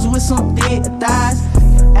blazers with some thick thighs.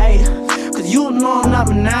 Ay, cause you know I'm not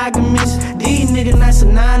monogamous. These niggas not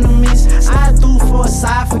synonymous. I do for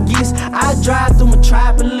esophagus. I drive through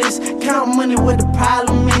Metropolis. Count money what the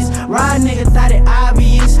problem is. Ride nigga thought it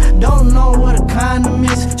obvious. Don't know what a condom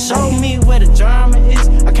is. Show me where the drama is.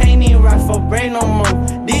 I can't even rock for break no more.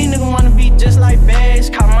 These niggas wanna be just like bags.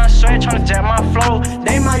 Caught my shirt tryna jack my flow.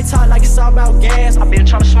 They might talk like it's all about gas. I been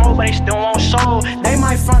tryna smoke but they still won't show. They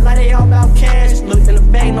might front like they all about cash. Look in the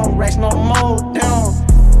bag, no racks, no more. Down.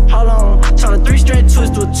 Hold on, turn a 3 straight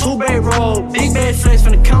twist to a 2-bay roll. Big bad flex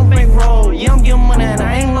from the count bank roll. Yeah, I'm getting money and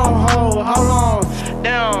I ain't no hoe. Hold on,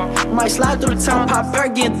 down. Might slide through the town, pop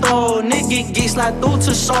perk get throw. Nigga get geek, slide through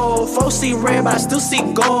to soul. Folks see red, but I still see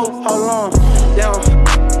gold. Hold on, down.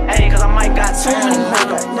 Ayy, cause I might got too many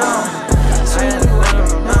hoes right now. Too many hoes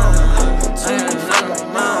right now. Too many hoes right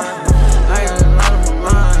now. I got a lot on my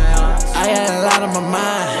mind. I got a lot on my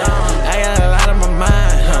mind. I got a lot on my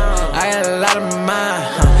mind. I got a lot on my mind.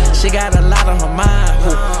 She got a lot on her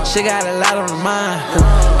mind. She got a lot on her mind.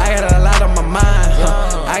 I got a lot on my mind.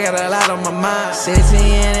 I got a lot on my mind. 16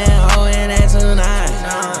 and O and that 29.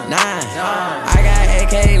 9. I got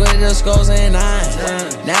AK with the scores and 9.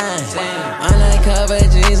 Undercover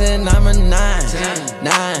jeans and I'm a 9.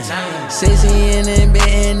 16 and bit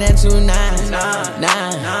and that 29.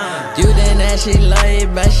 9. You think that she love you,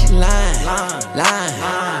 but she lying.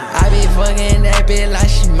 I be fucking that bitch like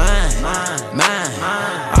she mine.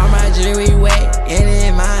 All my jewelry wet and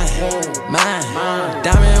it mine.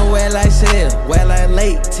 Diamond wet like silk, wet like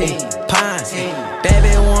late pine.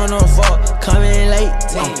 Baby wanna fuck, coming late.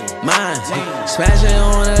 Mine. Smashing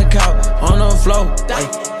on the couch, on the floor.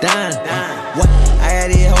 Dine. What? I got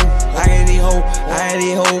these hoes, I got these hoes, I got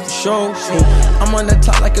these hoes for sure. I'm on the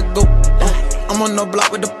top like a goat. I'm on the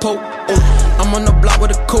block with the poke. I'm on the block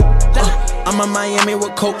with a coat. I'm in Miami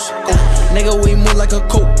with coach. Nigga, we move like a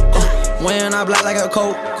coat. When I block like a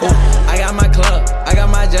coat. I got my club, I got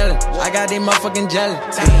my jelly, I got these motherfucking jelly.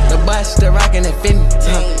 The bus still rockin' and fitting.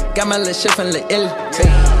 Got my little shit from Lil' Illy.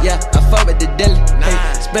 Yeah, I fuck with the dilly.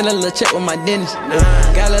 Spend a little check with my dentist.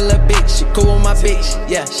 Got a little bitch, she cool with my bitch.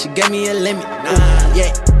 Yeah, she gave me a limit.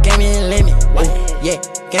 Yeah, gave me a limit. Yeah,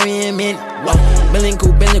 gave me a minute. Billing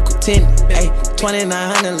cool 10. Ay,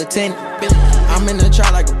 2900 little 10. I'm in the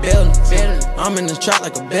trap like a building. I'm in the trap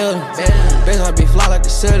like a building. Bitch, I be fly like the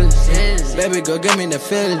ceiling. Baby, go give me the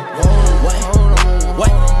feeling.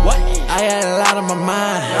 What? I got a lot on my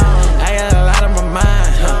mind. I got a lot on my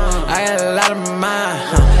mind. I got a lot on my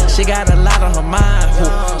mind. She got a lot on her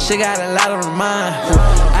mind. She got a lot on her mind.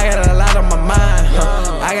 I got a lot on my mind.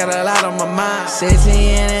 I I got a lot on my mind. 16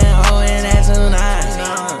 and O and that's 2 9.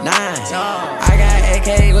 I got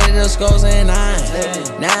AK with the scores and 9.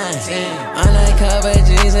 Undercover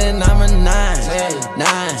G's and I'm a 9.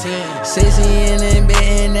 16 and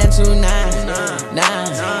bitten that 2 9.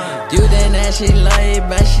 You think that she love it,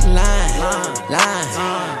 but she lying.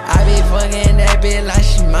 I be fucking that bitch like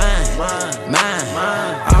she mine.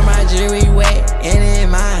 All my jewelry wet and it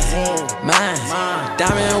mine.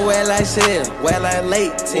 Diamond wet like silk, wet like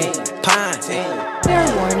latex, pine. Fair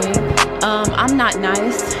warning, I'm not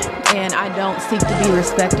nice and I don't seek to be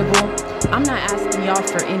respectable. I'm not asking y'all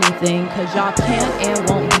for anything cause y'all can't and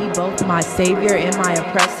won't be both my savior and my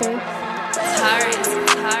oppressor.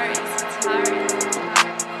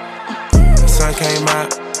 Sun came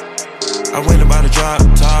out, I went about to drop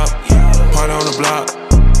top, party on the block,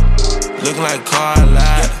 looking like a car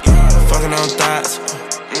lot, fucking on thoughts,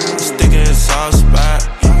 sticking in a soft spot,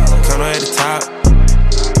 come at the top,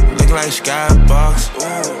 looking like skybox.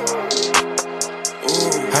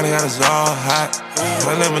 How they got us all hot,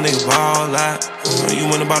 I let my nigga ball out, you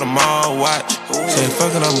went about a mall watch, said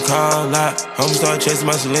fuck it, I'ma call out, I'ma start chasing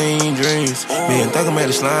my Celine dreams, me and Thugger made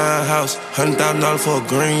a slime house, $100,000 for a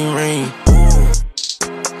green ring.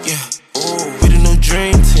 We the new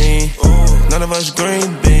dream team. None of us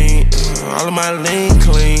green bean. All of my lean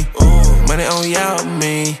clean. Money on y'all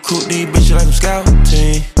me. Coop these bitches like I'm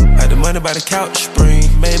scouting. Had the money by the couch spring.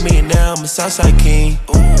 Made me now, I'm a Southside king.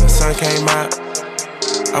 The sun came out.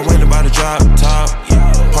 I went about to drop top.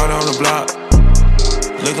 Party on the block.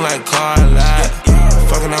 Looking like a car lot.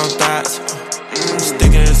 Fucking on thoughts.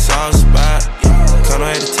 Sticking in a soft spot. Come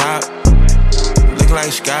at the top. Looking like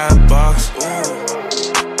a skybox.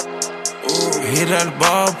 Hit it at the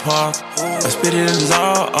ballpark, I spit it in his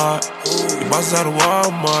all art. The bosses out of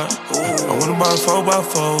Walmart. I went about a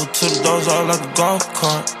 4x4, to the doors all like a golf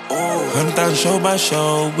cart. 100,000 show by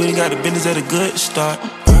show, we done got the business at a good start.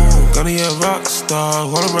 Gonna be a rock star,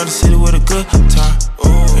 wanna run the city with a good guitar.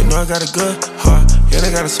 They know I got a good heart, yeah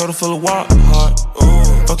they got a soda full of walk heart.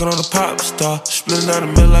 Fucking on a pop star, splitting down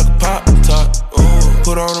the middle like a pop tart.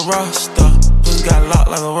 Put on a roster, pussy got locked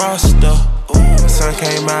like a roster. The sun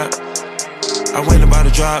came out. I went about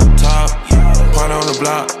to drop top, party on the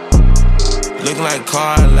block, looking like a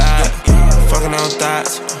car lot, fucking on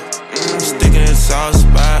thoughts, sticking in a soft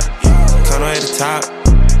spot, come at the top,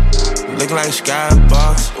 looking like a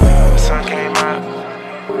skybox. The sun came out,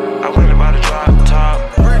 I went about to drop top,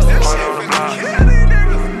 party on the block,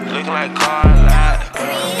 looking like a car lot,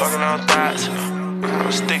 fucking on thoughts,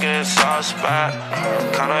 sticking in a soft spot,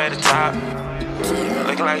 come at the top,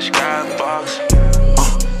 looking like a skybox.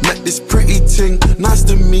 Met this pretty ting, nice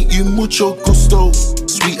to meet you, mucho gusto.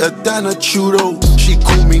 Sweeter than a churro, she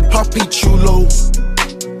call me Papi Chulo.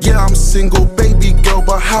 Yeah, I'm single, baby girl,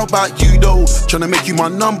 but how about you though? Tryna make you my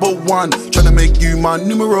number one, tryna make you my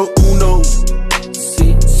numero uno.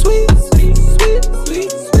 Sweet, sweet, sweet, sweet,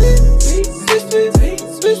 sweet, sweet, sweet, sweet, sweet,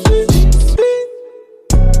 sweet, sweet,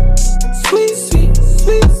 sweet, sweet,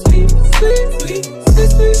 sweet,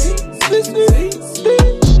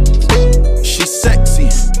 sweet. She's sexy,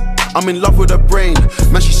 I'm in love with her brain.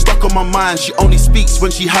 Man, she's stuck on my mind. She only speaks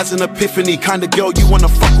when she has an epiphany. Kinda girl you wanna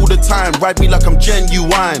fuck all the time. Ride me like I'm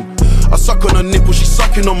genuine. I suck on her nipple, she's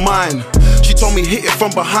sucking on mine. She told me hit it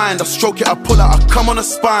from behind. I stroke it, I pull out, I come on her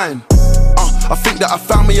spine. I think that I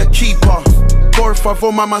found me a keeper. 4 or 5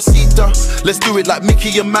 on mamacita. Let's do it like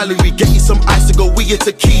Mickey and Mallory. Get you some ice to go with your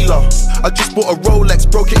tequila. I just bought a Rolex,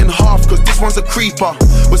 broke it in half, cause this one's a creeper.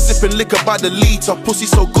 We're sipping liquor by the liter. Pussy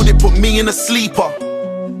so good it put me in a sleeper.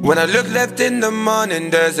 When I look left in the morning,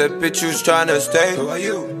 there's a bitch who's tryna stay. Who are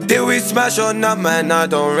you? Did we smash or not, man? I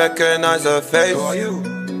don't recognize her face. Who are you?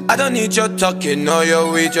 I don't need your talking or your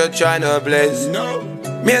weed, you're tryna blaze. No.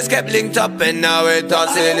 Me and Skep linked up and now we're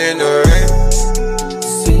dancing in the rain.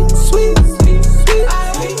 Sweet, sweet, sweet, sweet,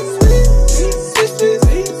 sweet, sweet, sweet,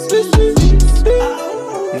 sweet, sweet,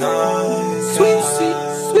 nice. Sweet, sweet,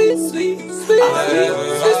 sweet, sweet, sweet,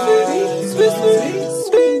 sweet,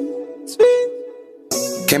 sweet, sweet.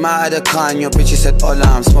 Came out of the car and your bitch said hola.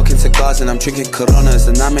 I'm smoking cigars and I'm drinking Coronas.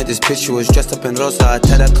 And I met this bitch who was dressed up in rosa. I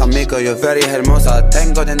tell her conmigo, you're very hermosa.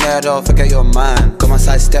 Thank God in there though, forget your man. Got my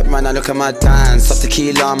side step, man, I look at my dance. Stop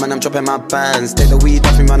tequila, man, I'm dropping my bands. Take the weed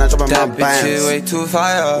off me, man, I'm dropping my bands. That bitch is way too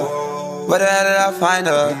fire. Where the hell did I find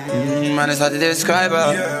her? Man, it's hard to describe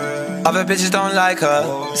her. Other bitches don't like her.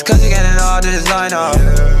 It's cause you're getting all the designer.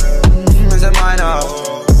 It's a minor.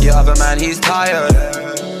 Your other man, he's tired.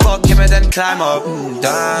 Fuck him and then climb up.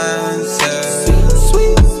 Dancing.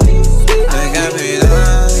 They got me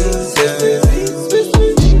dancing.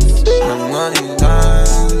 I'm money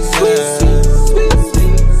dancing.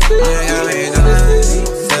 They got me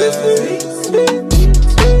dancing.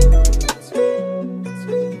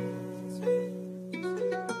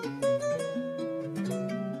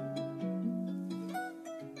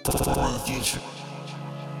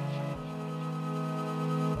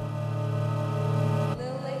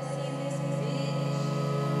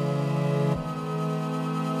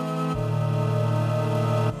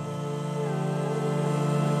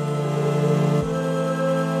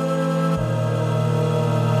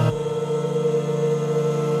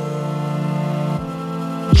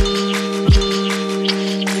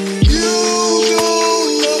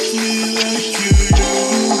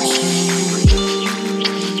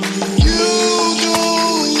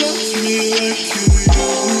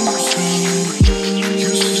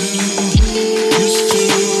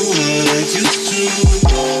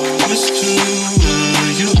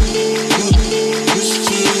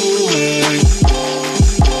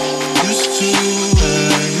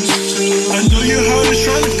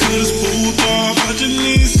 trying to cut us both off. I just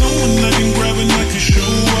need someone I can grab and I can show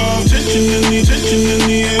off. Tension in the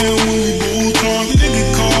air when we both talk. Nigga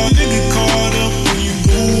caught up when you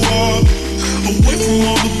go off. Away from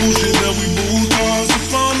all the bullshit that we both cause. If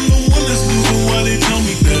I'm the one that's losing, why they tell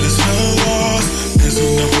me that it's her loss? Guess I'm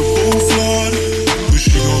never both flawed. But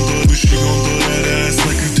she gon' throw that ass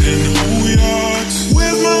like a 10 whole yards.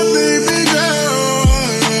 Where's my baby girl?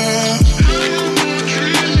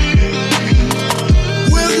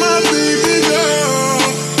 Where's my baby girl?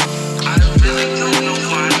 I really don't know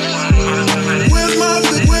why. Where's my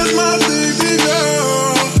baby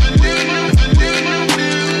girl?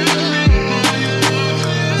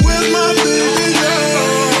 Where's my baby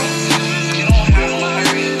girl? You don't have to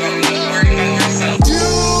worry about yourself. You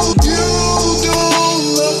don't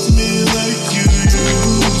love me like you used to.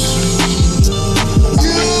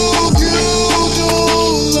 You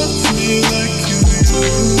don't love me like you used to.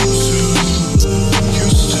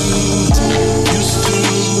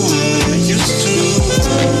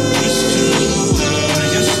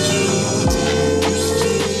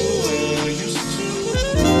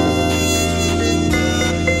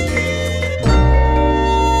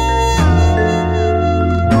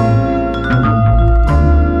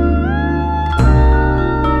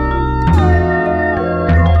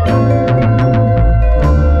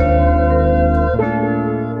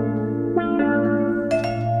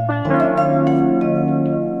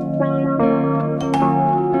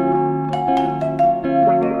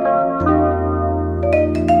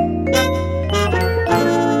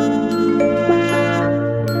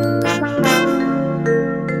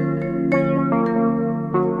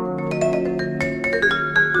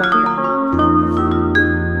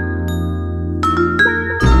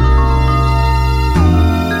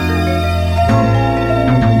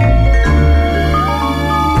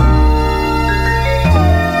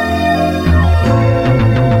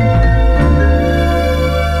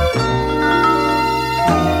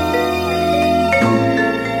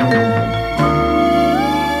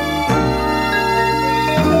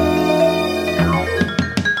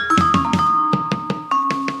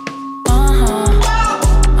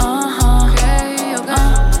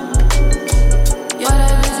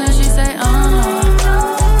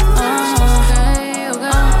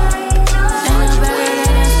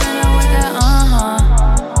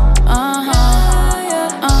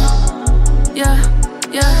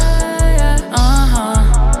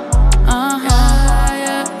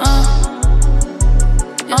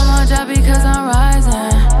 Because I'm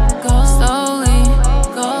rising, slowly,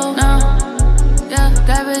 no, yeah,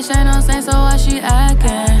 that bitch ain't no saint, so why she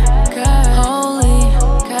acting holy,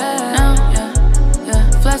 no, yeah,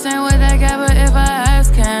 flexing with that guy, but if I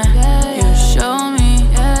ask him, you show me,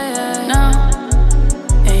 no,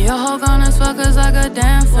 and your hoe gone as fuck us like a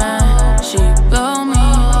damn fan, she blow me,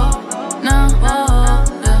 no,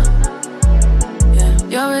 yeah,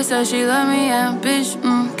 your bitch said she love me, and bitch,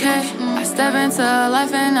 okay. I step into her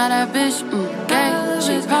life and now that bitch, gay.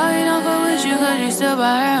 She probably don't fuck with you cause you still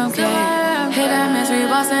by her, okay. Hit that mystery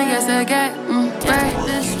boss and guess a gay, right.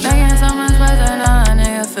 Making so much space right now, a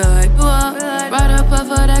nigga feel like blew up. Brought up for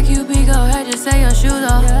that QP, go ahead, just say your shoes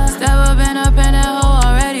off. Step up and that hoe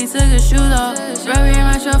already took his shoes off. Red beam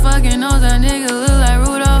at your fucking nose, that nigga look like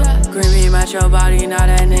Rudolph. Green beam at your body, now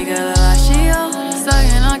that nigga look like Shio.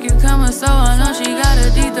 Sucking on cucumber, so I know she got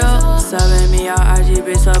a D-though. Subbing me out IG,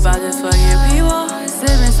 bitch, so about this fucking people.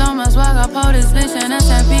 Sipping so much swag, I pull this bitch and that's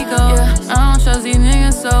Tampico. Yeah, I don't trust these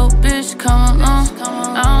niggas, so bitch, come along.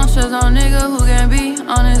 I don't trust no nigga who can be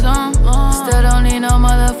on his own. Still don't need no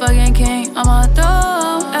motherfucking king on my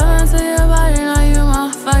throne. Ever to your body, now you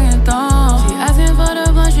my fucking throne. She asking for the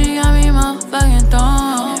blunt, she got me my fucking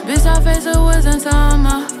throne. Bitch, I face the woods until I'm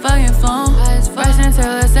my fucking phone. Bryson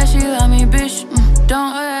Taylor said she love me, bitch.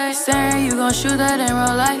 Don't saying you gon' shoot that in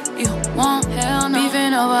real life, you won't. Hell no.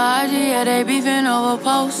 Beefing over IG, yeah, they beefing over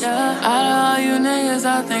posts. Out of all you niggas,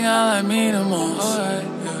 I think I like me the most. Out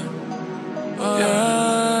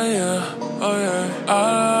of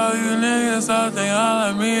all you niggas, I think I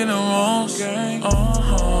like me the most.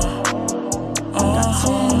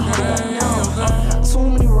 Too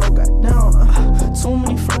many road got down, too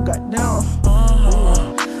many flow got down. I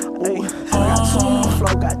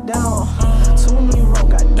got too many flow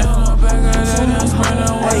got down.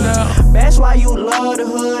 That's why you love the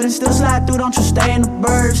hood and still slide through, don't you stay in the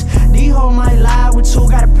burbs. D-ho might lie with two,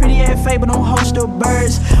 got a pretty ass face, but don't host the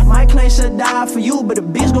birds. My claim should die for you, but the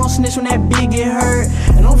bitch gon' snitch when that bitch get hurt.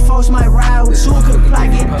 And I'm folks might ride with you, cause the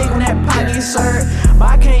plot get thick when that pot gets served. But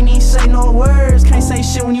I can't even say no words, can't say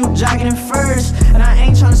shit when you jogging in first. And I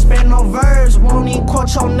ain't tryna spend no verbs, won't even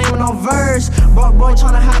quote your name in no verse. Broke boy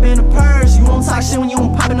tryna hop in the purse, you won't talk shit when you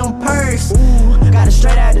don't pop in them purse. Ooh, got it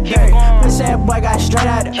straight out the dirt, pussy that boy got it straight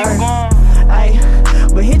out the earth.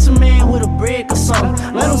 Ayy, but hit your man with a brick or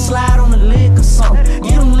something, let him slide on the lick or something,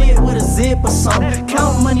 get him lit with a zip or something,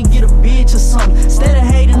 count money, get a bitch or something. Instead of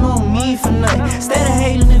hating on me for nothing, instead of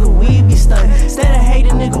hating nigga we be stunned, instead of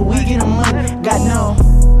hating nigga we get money. God no,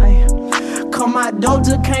 ayy. Come my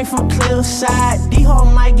doja came from Cliffside. D-Ho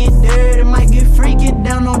might get dirty, might get freaky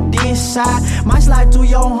down on this side. Might slide through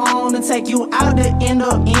your home and take you out to end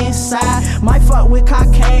up inside. Might fuck with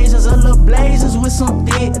Caucasians or little blazers with some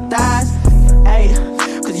thick thighs. Ayy,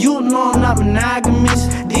 cause you know I'm not monogamous.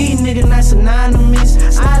 These niggas not synonymous.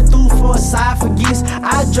 I do for esophagus,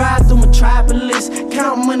 I drive through Metropolis.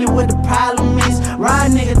 Count money what the problem is.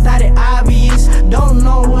 Ride nigga thought it obvious, don't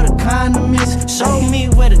know what a condom is. Show me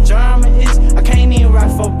where the drama is, I can't even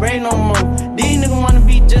rock for break no more. These niggas wanna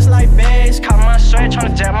be just like bags, caught my shirt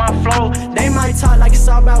tryna jack my flow. They might talk like it's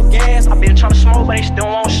all about gas, I been tryna smoke but they still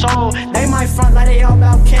won't show. They might front like they all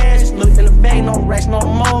about cash, look in the bag, no racks, no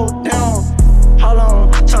more. Down, hold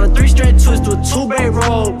on, turn a 3 straight twist to a 2-bay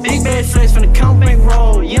roll. Big bad flex from the count bank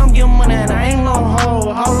roll. Yeah, I'm getting money and I ain't no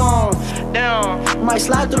hoe. Hold on, down. Might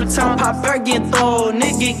slide through the town, pop perk get throw.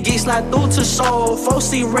 Nigga get slide through to soul. Folks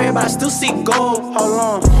see red, but I still see gold. Hold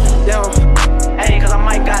on, down. Ayy, cause I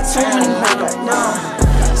might got too many hoes.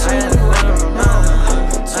 I got a lot of my mind.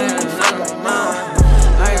 I got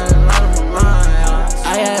a lot of my mind.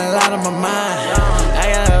 I got a lot of my mind. I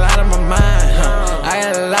got a lot of my mind. I got a lot of my mind. I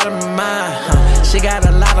got a lot of my mind. She got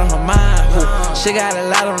a lot on her mind. She got a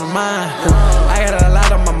lot on her mind. I got a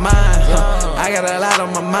lot on my mind. I got a lot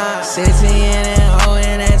on my mind. 16 and O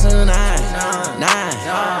and that 29. 9.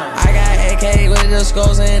 I got AK with the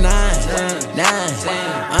scores and 9.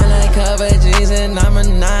 Undercover jeans and I'm a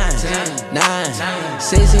 9.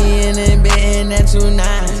 16 and bit and that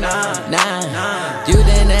 29. 9. You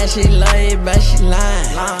think that she love you, but she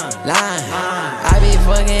lying. I be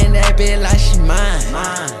fucking that bitch like she mine.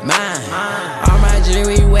 All my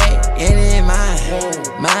jewelry wet and it mine.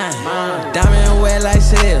 Diamond wet like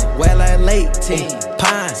silk, wet like late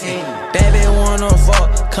pine. Baby wanna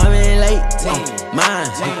fuck, coming late. Mine.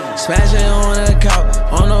 Smashing on the couch,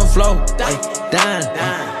 on the floor. Dine.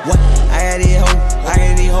 What? I got these hoes, I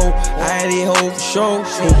got these hoes, I got these hoes for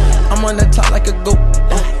sure. I'm on the top like a goat.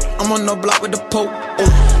 I'm on the block with the poke.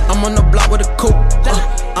 I'm on the block with a coat.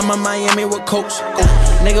 I'm in Miami with coach.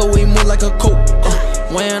 Nigga, we move like a coat.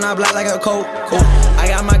 When I block like a coat. I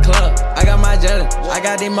got my club, I got my jelly, I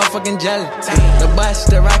got these motherfucking jelly. The bus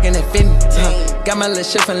still rockin' and fitting. Got my little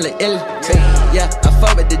shit from Lil' Illy. Yeah, I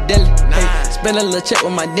fuck with the dilly. Spend a little check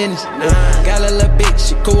with my dentist. Got a little bitch,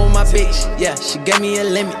 she cool with my bitch. Yeah, she gave me a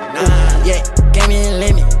limit. Yeah, gave me a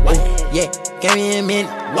limit. Yeah, gave me a minute.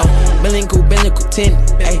 Billing cool 10.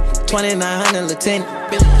 Ayy, 2900 little 10.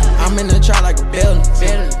 I'm in the trap like a building.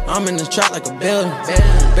 I'm in the trap like a building.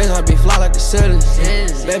 Bitch, I be fly like the ceiling.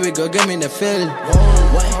 Baby, go give me the feeling.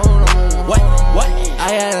 What?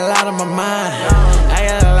 I got a lot on my mind. I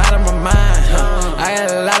got a lot on my mind. I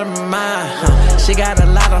got a lot on my mind. She got a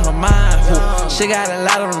lot on her mind. She got a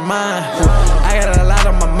lot on her mind. I got a lot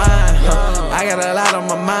on my mind. I got a lot on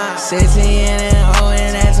my mind. 16 and O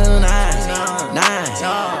and that 29. 9.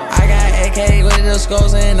 I got AK with the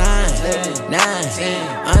scores and 9.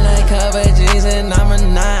 Undercover jeans and I'm a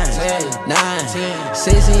 9.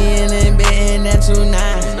 16 and bit and that 29.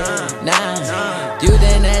 9. You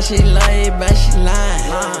think that she love you, but she lying.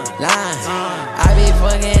 I be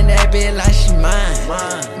fucking that bitch like she mine.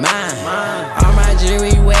 All my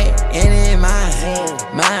jewelry wet and it mine.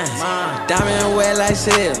 Diamond wet like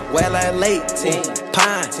silk, wet like late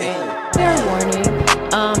pine. Fair warning,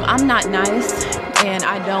 I'm not nice and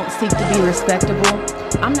I don't seek to be respectable.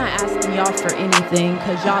 I'm not asking y'all for anything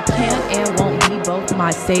cause y'all can't and won't be both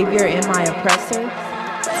my savior and my oppressor.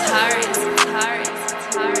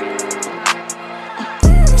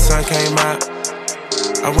 Sun came out,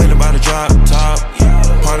 I went about to drop top,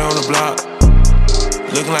 party on the block,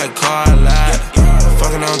 looking like a car lot,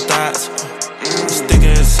 fucking on thoughts,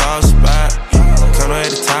 sticking in a soft spot, come at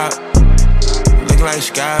the top, looking like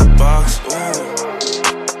skybox.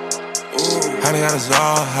 How they got us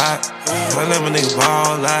all hot, I let my nigga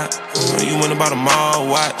ball out, you went about a mall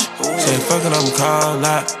watch, said fuck it, I'ma call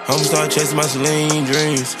out, I'ma start chasing my Celine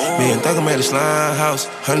dreams, me and Thugger made a slime house,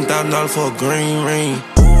 $100,000 for a green ring.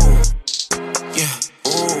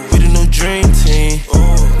 We the new dream team.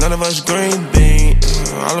 None of us green bean.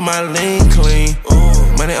 All of my lean clean.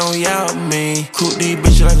 Money on y'all me. team. Coop these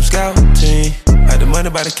bitches like I'm scouting. Had the money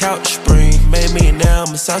by the couch spring. Made me now,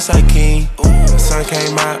 I'm a Southside king. The sun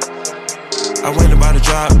came out. I went about the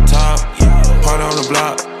drop top. Party on the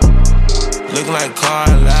block. Looking like a car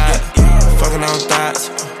lot. Fucking on thoughts.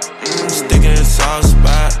 Sticking in the soft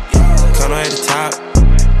spot. Come at the top.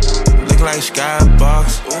 Looking like a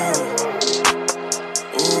skybox.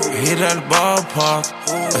 Hit it at the ballpark.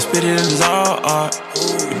 I spit it in his all art.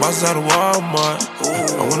 The bosses out of Walmart.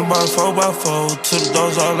 I went about a 4x4. To the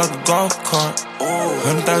doors all like a golf cart.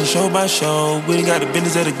 100,000 show by show. We done got the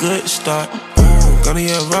business at a good start. Gonna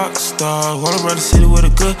be a rock star. Wanna run the city with a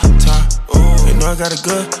good top. They know I got a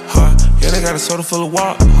good heart. Yeah, they got a soda full of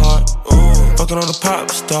walk heart. Fucking on a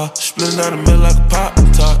pop star. Splitting down the middle like a pop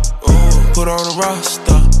top. Put on a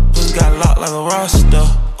roster. Pussy got locked like a roster.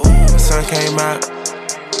 The sun came out.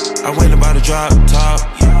 I went about the drop top.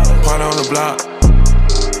 Party on the block.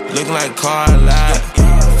 Looking like a car lot.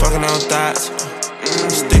 Fucking on thoughts.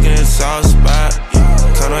 Sticking in the soft spot.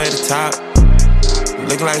 Come at the top.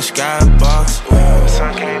 Looking like a skybox. The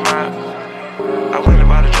sun came out. I went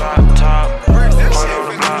about the drop top. Party on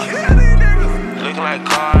the block. Looking like a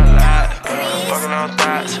car lot. Fucking on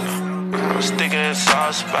thoughts. Sticking in the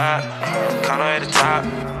soft spot. Come at the top.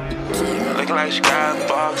 Looking like a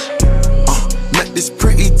skybox. Met this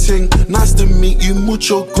pretty ting, nice to meet you,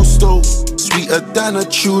 mucho gusto. Sweeter than a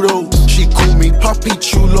churro, she call me Papi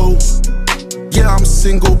Chulo. Yeah, I'm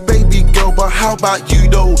single, baby girl, but how about you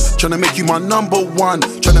though? Tryna make you my number one,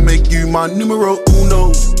 tryna make you my numero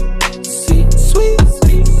uno. Sweet, sweet,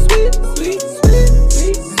 sweet, sweet, sweet, sweet,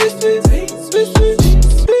 sweet, sweet, sweet, sweet, sweet,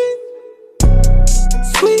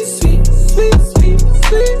 sweet, sweet, sweet, sweet,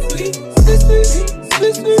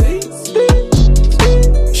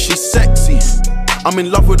 sweet. She's sexy, I'm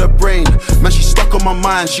in love with her brain. Man, she's stuck on my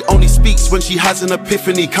mind. She only speaks when she has an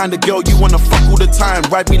epiphany. Kinda girl you wanna fuck all the time.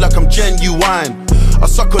 Ride me like I'm genuine. I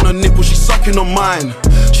suck on her nipple, she's sucking on mine.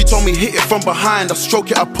 She told me hit it from behind. I stroke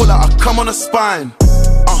it, I pull out, I come on her spine.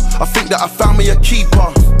 I think that I found me a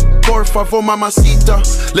keeper. 4 or 5 on mamacita.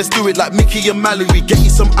 Let's do it like Mickey and Mallory. Get you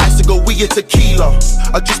some ice to go with your tequila.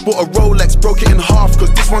 I just bought a Rolex, broke it in half,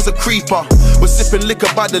 cause this one's a creeper. We're sipping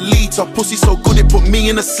liquor by the liter. Pussy so good it put me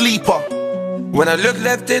in a sleeper. When I look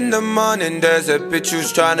left in the morning, there's a bitch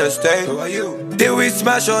who's tryna stay. Who are you? Did we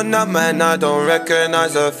smash or not, man? I don't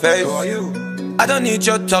recognize her face. Who are you? I don't need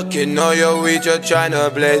your talking or your weed, you're tryna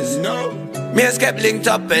blaze. No. Me and Skep linked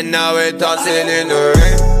up and now we're dancing in the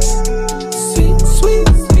rain. Sweet, sweet,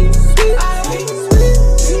 sweet, sweet, sweet,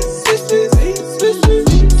 sweet, sweet, sweet,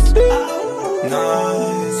 sweet, sweet,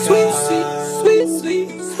 nice. Sweet, sweet, sweet, sweet,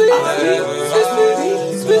 sweet,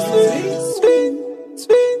 sweet, sweet,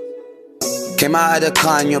 sweet. Came out of the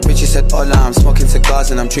car and your bitch said hola. I'm smoking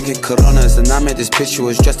cigars and I'm drinking Coronas. And I made this bitch who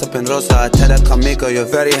was dressed up in rosa. I tell her conmigo, you're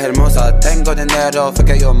very hermosa. Tengo dinero,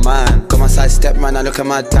 forget your man. Got my side step, man, I look at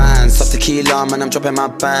my dance. Stop tequila, man, I'm dropping my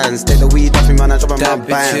bands. Take the weed off me, man, I'm dropping my bands.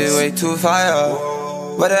 That bitch is way too fire.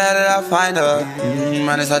 Where the hell did I find her?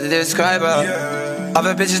 Man, it's hard to describe her.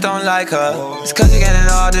 Other bitches don't like her. It's cause you're getting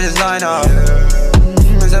all the designer.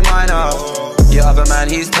 Is it minor? Your other man,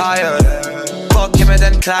 he's tired. Fuck him and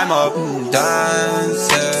then climb up.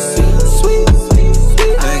 Dancing.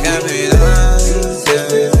 They got me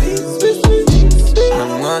dancing.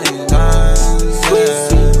 I'm money dancing.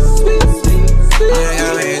 They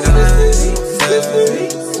got me dancing.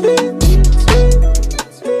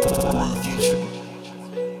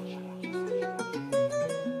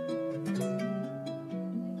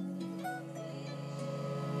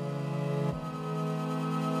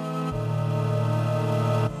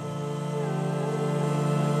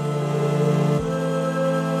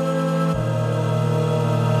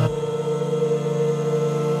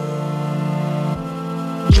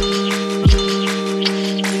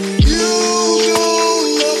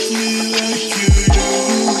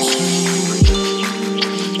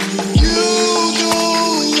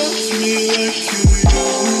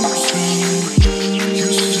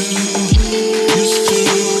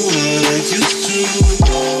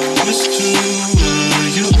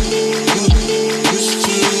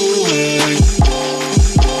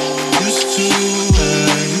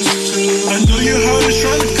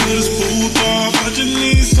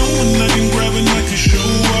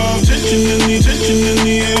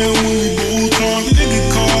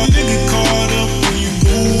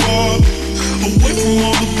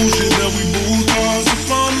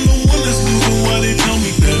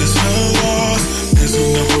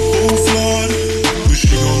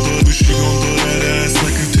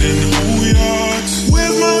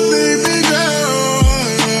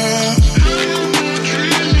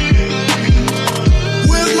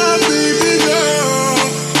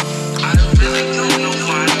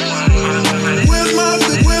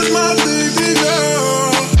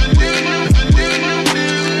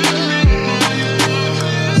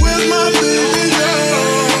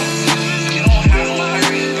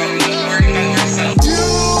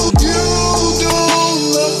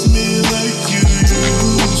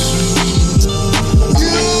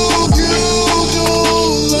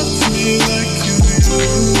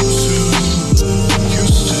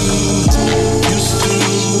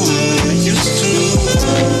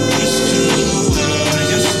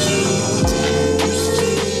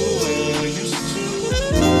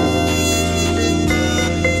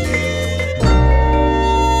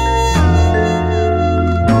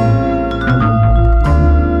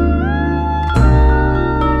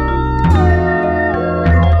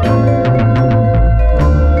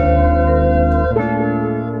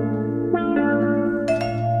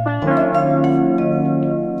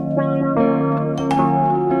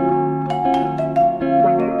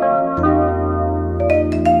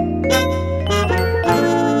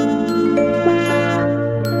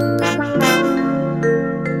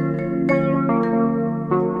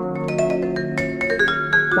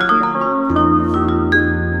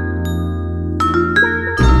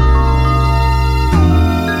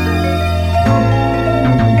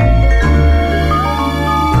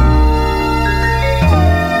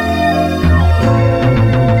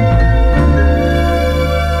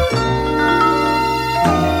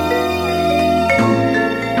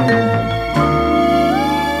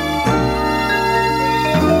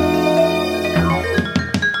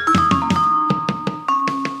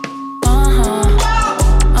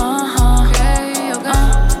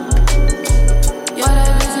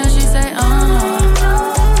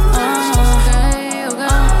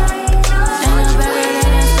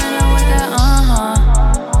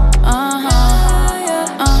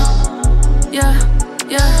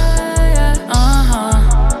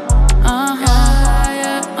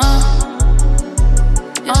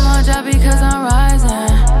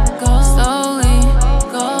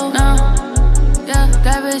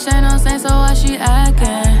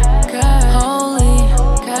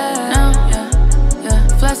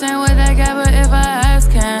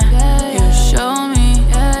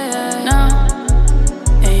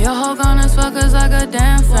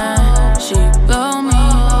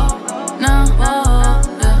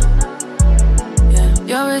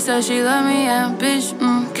 Yo, it said she love me, yeah, bitch,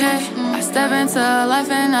 okay. I step into her life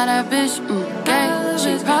and now that bitch, gay.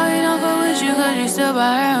 She probably don't go with you cause you still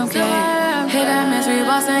by her, okay. Hit that mystery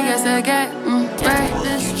boss and guess that gay, right.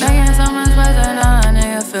 Making so much better now, a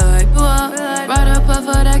nigga feel like you up. Brought a puff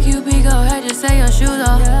for that QP, go ahead, just take your shoes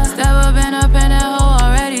off. Step up in that hoe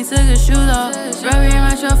already, took his shoes off. Rub him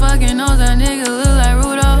at your fucking nose, that nigga look like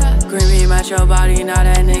Rudolph. Green beam at your body, now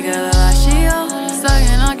that nigga look like Shio.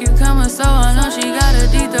 Sucking on cucumber, so I know she got a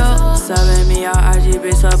D-though. Subbing me out IG,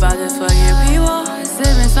 bitch, about this fucking people.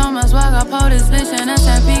 Sipping so much swag, I pull this bitch and that's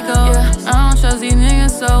that Pico. I don't trust these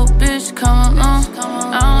niggas, so bitch, come on.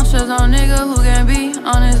 I don't trust no nigga who can be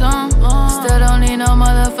on his own. Still don't need no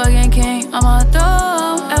motherfucking king on my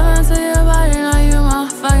throne. Ever to your body, now you my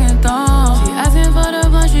fucking throne. She asking for the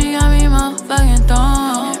blunt, she got me my fucking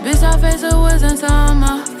throne. Bitch, I face the woods until I'm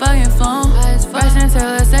my fucking phone. Bryson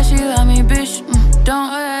Taylor said she love me, bitch,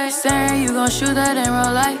 don't. Saying you gon' shoot that in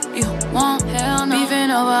real life, you won't. Hell no.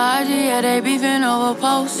 Beefing over IG, yeah, they beefing over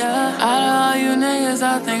posts. Out of all you niggas,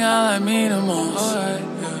 I think I like me the most. Out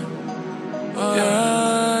of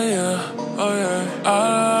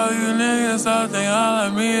all you niggas, I think I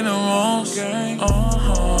like me the most.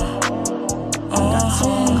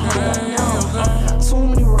 Too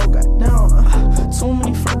many road got down. Too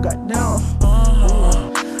many flow got down.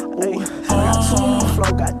 I got too many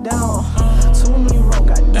flow got down. Too many road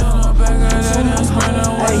got down.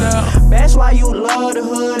 That's why you love the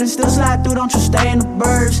hood and still slide through, don't you stay in the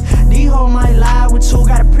burbs. These hoes might lie with you,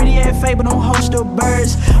 got a pretty ass face but don't host the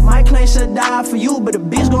birds. My claim should die for you, but the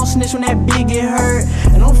bitch gon' snitch when that bitch get hurt.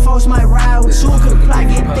 And them folks might ride with you, cause the plot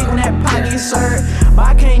get thick when that pot gets hurt. But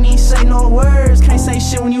I can't even say no words, can't say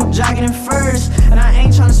shit when you jogging in first. And I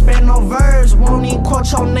ain't tryna spend no verbs, won't even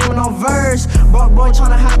quote your name in no verse. Broke boy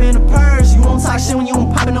tryna hop in the purse, you won't talk shit when you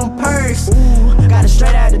ain't popping them perks. Ooh, got it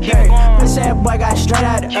straight out the dirt, pussy that boy got it straight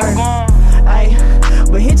out the earth. Ay,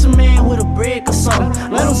 but hit your man with a brick or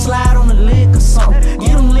something. Let him slide on the lick or something. Get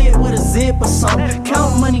him lit with a zip or something.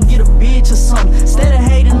 Count money, get a bitch or something. Instead of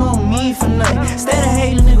hating on me for nothing. Instead of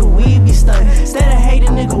hating, nigga, we be stunting. Instead of hating,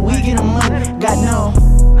 nigga, we getting money. Got no.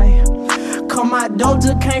 Ay, come my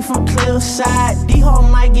doja came from Cliffside. These hoes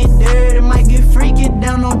might get dirty, might get freaky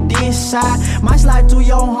down on this side. Might slide through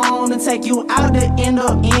your home and take you out to end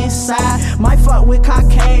up inside. Might fuck with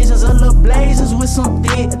Caucasians or little blazers with some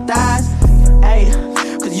thick thighs. Ay,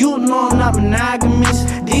 cause you know I'm not monogamous.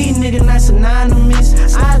 These niggas not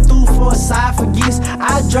synonymous. I do for esophagus.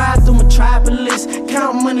 I drive through Metropolis.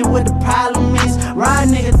 Count money what the problem is. Ride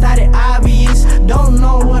nigga thought it obvious. Don't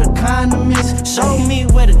know what a condom is. Show me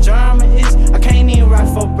where the drama is. I can't even rock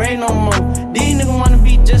for break no more. These niggas wanna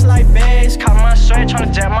be just like bags. Caught my shirt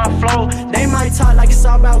tryna jack my flow. They might talk like it's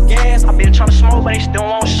all about gas. I been tryna smoke but they still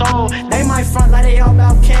won't show. They might front like they all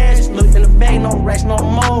about cash. Look in the bag, no racks, no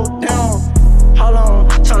more. Down. Hold on,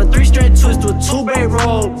 tryna 3 straight twist to a 2-bay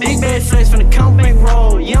roll. Big bad flex from the count bank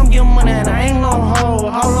roll. Yeah, I'm getting money and I ain't no hoe.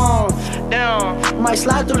 Hold on, down. Might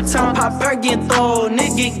slide through the town, pop perk, get throw.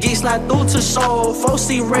 Nigga get slide through to soul. Folks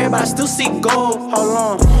see red, but I still see gold. Hold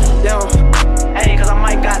on, down. Hey, cause I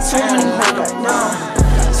might got too many hoes right now.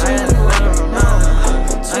 Too many hoes right now.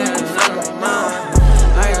 Too many hoes right now.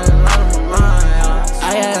 I got a lot on my mind. I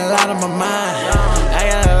got a lot on my mind. I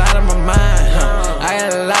got a lot on my mind. I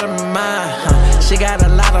got a lot on my mind. She got a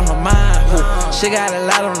lot on her mind. She got a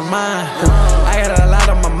lot on her mind. I got a lot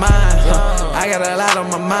on my mind. I got a lot on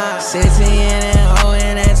my mind. 16 and O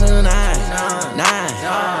and that 29. 9.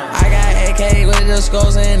 I got AK with the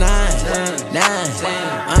scores and 9.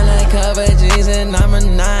 Undercover G's and I'm a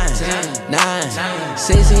 9. 9.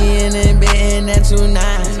 16 and bit and that 29.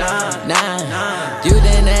 9. You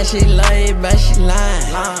think that she love you, but she lying.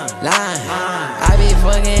 I be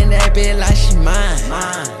fucking that bitch like she mine.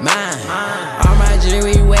 All my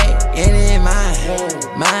jewelry wet and it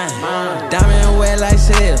mine. Diamond wet like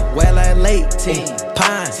silk, wet like late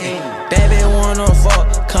pine. Baby wanna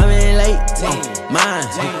fuck, coming late. Mine.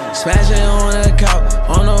 Smashing on the couch,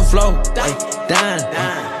 on the floor. Dine.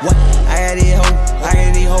 What? I got these hoes, I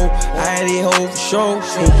got these hoes for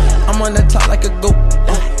sure. I'm on the top like a goat.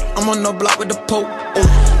 I'm on the block with the poke.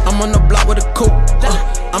 I'm on the block with a coat.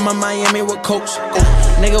 I'm in Miami with coach.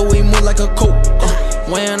 Nigga, we move like a coat.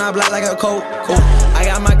 When I block like a coat. I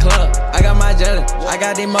got my club, I got my jelly. I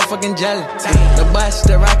got these motherfucking jelly. The boss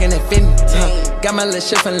still rockin' and fitting. Got my little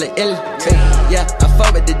shit from Lil Illy. Yeah, I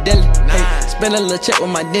fuck with the dilly. Spend a little check with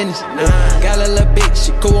my dentist. Got a little bitch,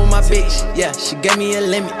 she cool with my bitch. Yeah, she gave me a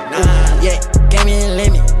limit. Yeah, gave me a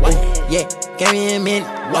limit. Yeah, gave me a minute.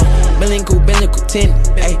 Billing cool 10.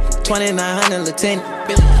 Ay, 2900 lieutenant.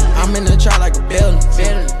 I'm in the trap like a building.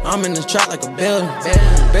 I'm in the trap like a building.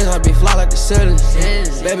 Bitch, I be fly like the ceiling.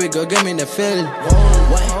 Baby girl, give me the feeling.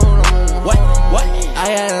 What? I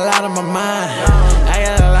got a lot on my mind. I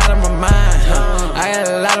got a lot on my mind. I got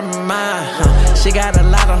a lot on my mind. She got a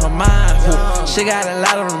lot on her mind. She got a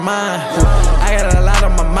lot on her mind. I got a lot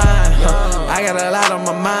on my mind. I got a lot on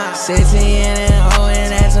my mind. 16 and 0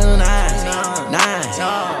 and that's 9.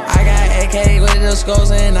 I got AK with the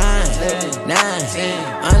scores and 9.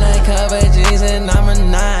 Undercover jeans and I'm a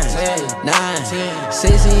 9.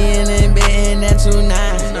 16 and bit and that's 9.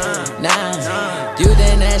 You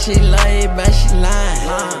think that she love you, but she lying.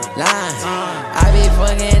 I be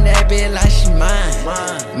fucking that bitch like she mine.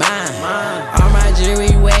 All my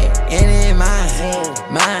jewelry wet and it mine.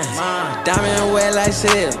 Diamond wet like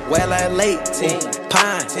silk, wet like late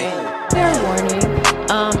pine. Fair warning,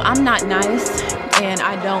 I'm not nice and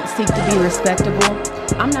I don't seek to be respectable.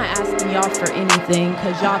 I'm not asking y'all for anything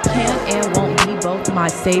cause y'all can't and won't be both my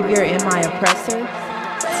savior and my oppressor.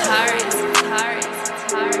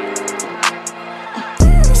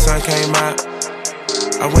 Sun came out,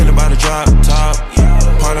 I went about a drop top,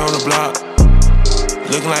 party on the block,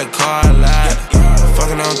 looking like a car lot,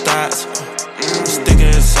 fucking on thoughts, sticking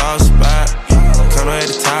in a soft spot, kinda at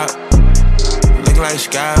the top, looking like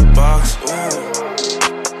skybox.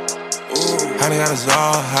 How they got us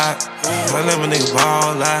all hot, I let my nigga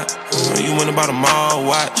ball out, you went about a mall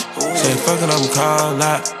watch, said fucking I'ma call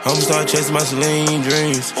out, I'ma start chasing my Celine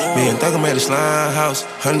dreams, me and Thugger made a slime house,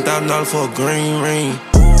 $100,000 for a green ring.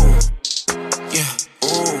 Yeah,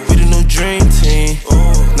 we the new dream team.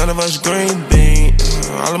 None of us green bean.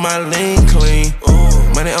 All of my lean clean.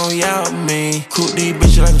 Money on y'all me. Coop these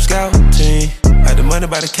bitches like I'm scouting. Had the money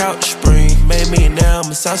by the couch spring. Made me now,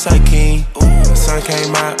 I'm a Southside king. The sun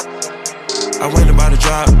came out. I went about a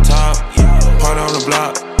drop top. Party on the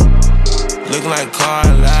block. Looking like a car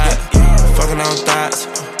lot. Fucking on thoughts.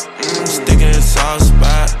 Sticking in a soft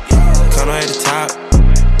spot. Kinda at the top.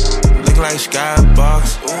 Looking like a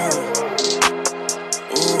skybox.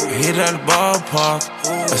 Hit it out the ballpark,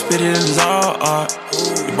 I spit it in his all art.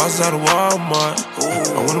 The boss is out of Walmart.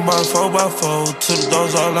 I went about a 4x4, to the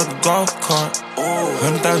doors all like a golf cart.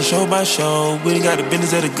 100,000 show by show, we done got the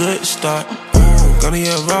business at a good start. Gonna be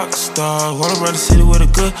a rock star, wanna run the city with a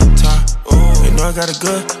good guitar. They know I got a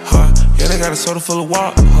good heart, yeah they got a soda full of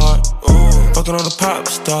walk heart. Fucking on a pop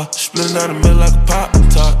star, splitting down the middle like a pop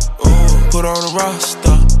top. Put her on a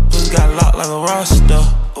roster, pussy got locked like a roster.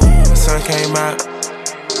 The sun came out.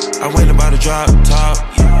 I went about a drop top,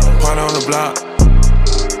 party on the block,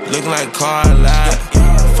 looking like a car lot,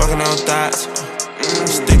 fucking on thoughts,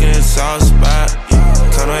 sticking in a soft spot,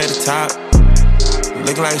 kinda at the top,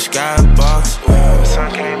 looking like a skybox. The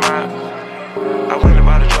sun came out, I went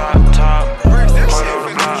about a drop top, party on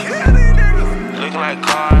the block, looking like a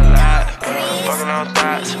car lot, fucking on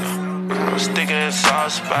thoughts, sticking in a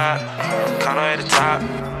soft spot, kinda at the top,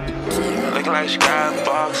 looking like a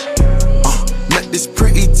skybox. Met this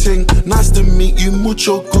pretty ting, nice to meet you,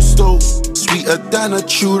 mucho gusto. Sweeter than a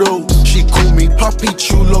churro, she call me Papi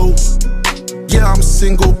Chulo. Yeah, I'm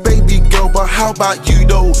single, baby girl, but how about you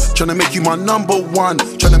though? Tryna make you my number one,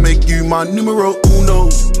 tryna make you my numero uno.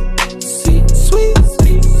 Sweet, sweet,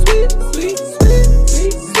 sweet, sweet, sweet, sweet,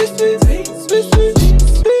 sweet, sweet, sweet, sweet, sweet,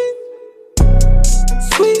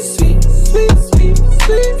 sweet, sweet, sweet,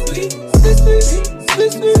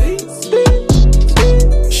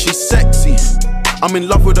 sweet. She's sexy, I'm in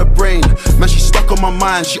love with her brain. Man, she's stuck on my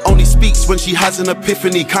mind. She only speaks when she has an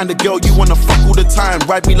epiphany. Kinda girl you wanna fuck all the time.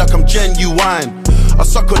 Ride me like I'm genuine. I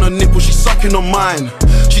suck on her nipple, she's sucking on mine.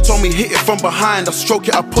 She told me hit it from behind. I stroke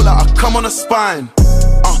it, I pull out, I come on her spine.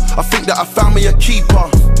 I think that I found me a keeper.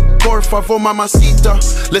 Por favor, mamacita.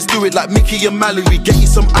 Let's do it like Mickey and Mallory. Get you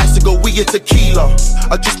some ice to go with your tequila.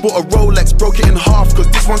 I just bought a Rolex, broke it in half, cause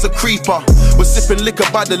this one's a creeper. We're sipping liquor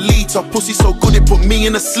by the liter. Pussy so good it put me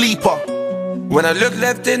in a sleeper. When I look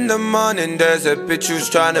left in the morning, there's a bitch who's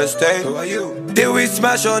tryna stay. Who are you? Did we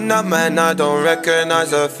smash or not, man? I don't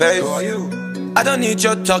recognize her face. Who are you? I don't need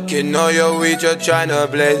your talking or your weed, you're tryna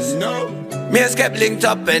blaze. No. Me and Skep linked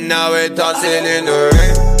up and now we're dancing in the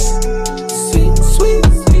rain. Sweet, sweet,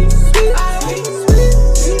 sweet, sweet, sweet,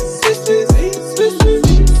 sweet, sweet, sweet, sweet,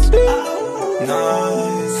 sweet,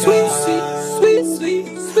 nice. Sweet, sweet, sweet, sweet,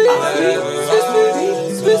 sweet,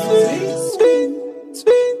 sweet, sweet,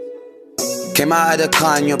 sweet. Came out of the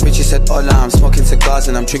car and your bitch said hola. I'm smoking cigars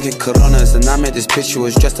and I'm drinking Coronas. And I met this bitch who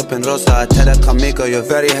was dressed up in rosa. I tell her conmigo, you're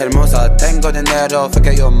very hermosa. Tengo dinero,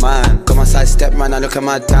 forget your man. Got my side step, man, I look at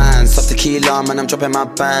my dance. Stop tequila, man, I'm dropping my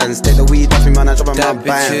bands. Take the weed off me, man, I'm dropping my bands.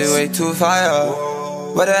 That bitch is way too fire.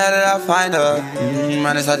 Where the hell did I find her?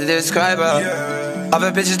 Man, it's hard to describe her.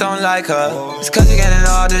 Other bitches don't like her. It's cause you're getting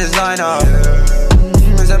all the designer.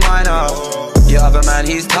 Is it minor? Your other man,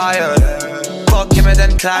 he's tired. Fuck him and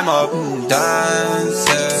then climb up.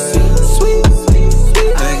 Dancing.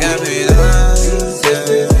 They got me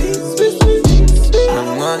dancing. My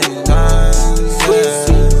money dancing.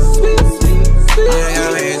 They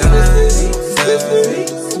got me dancing.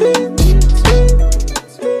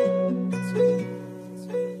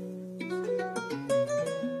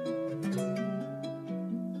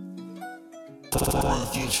 For the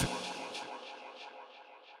future.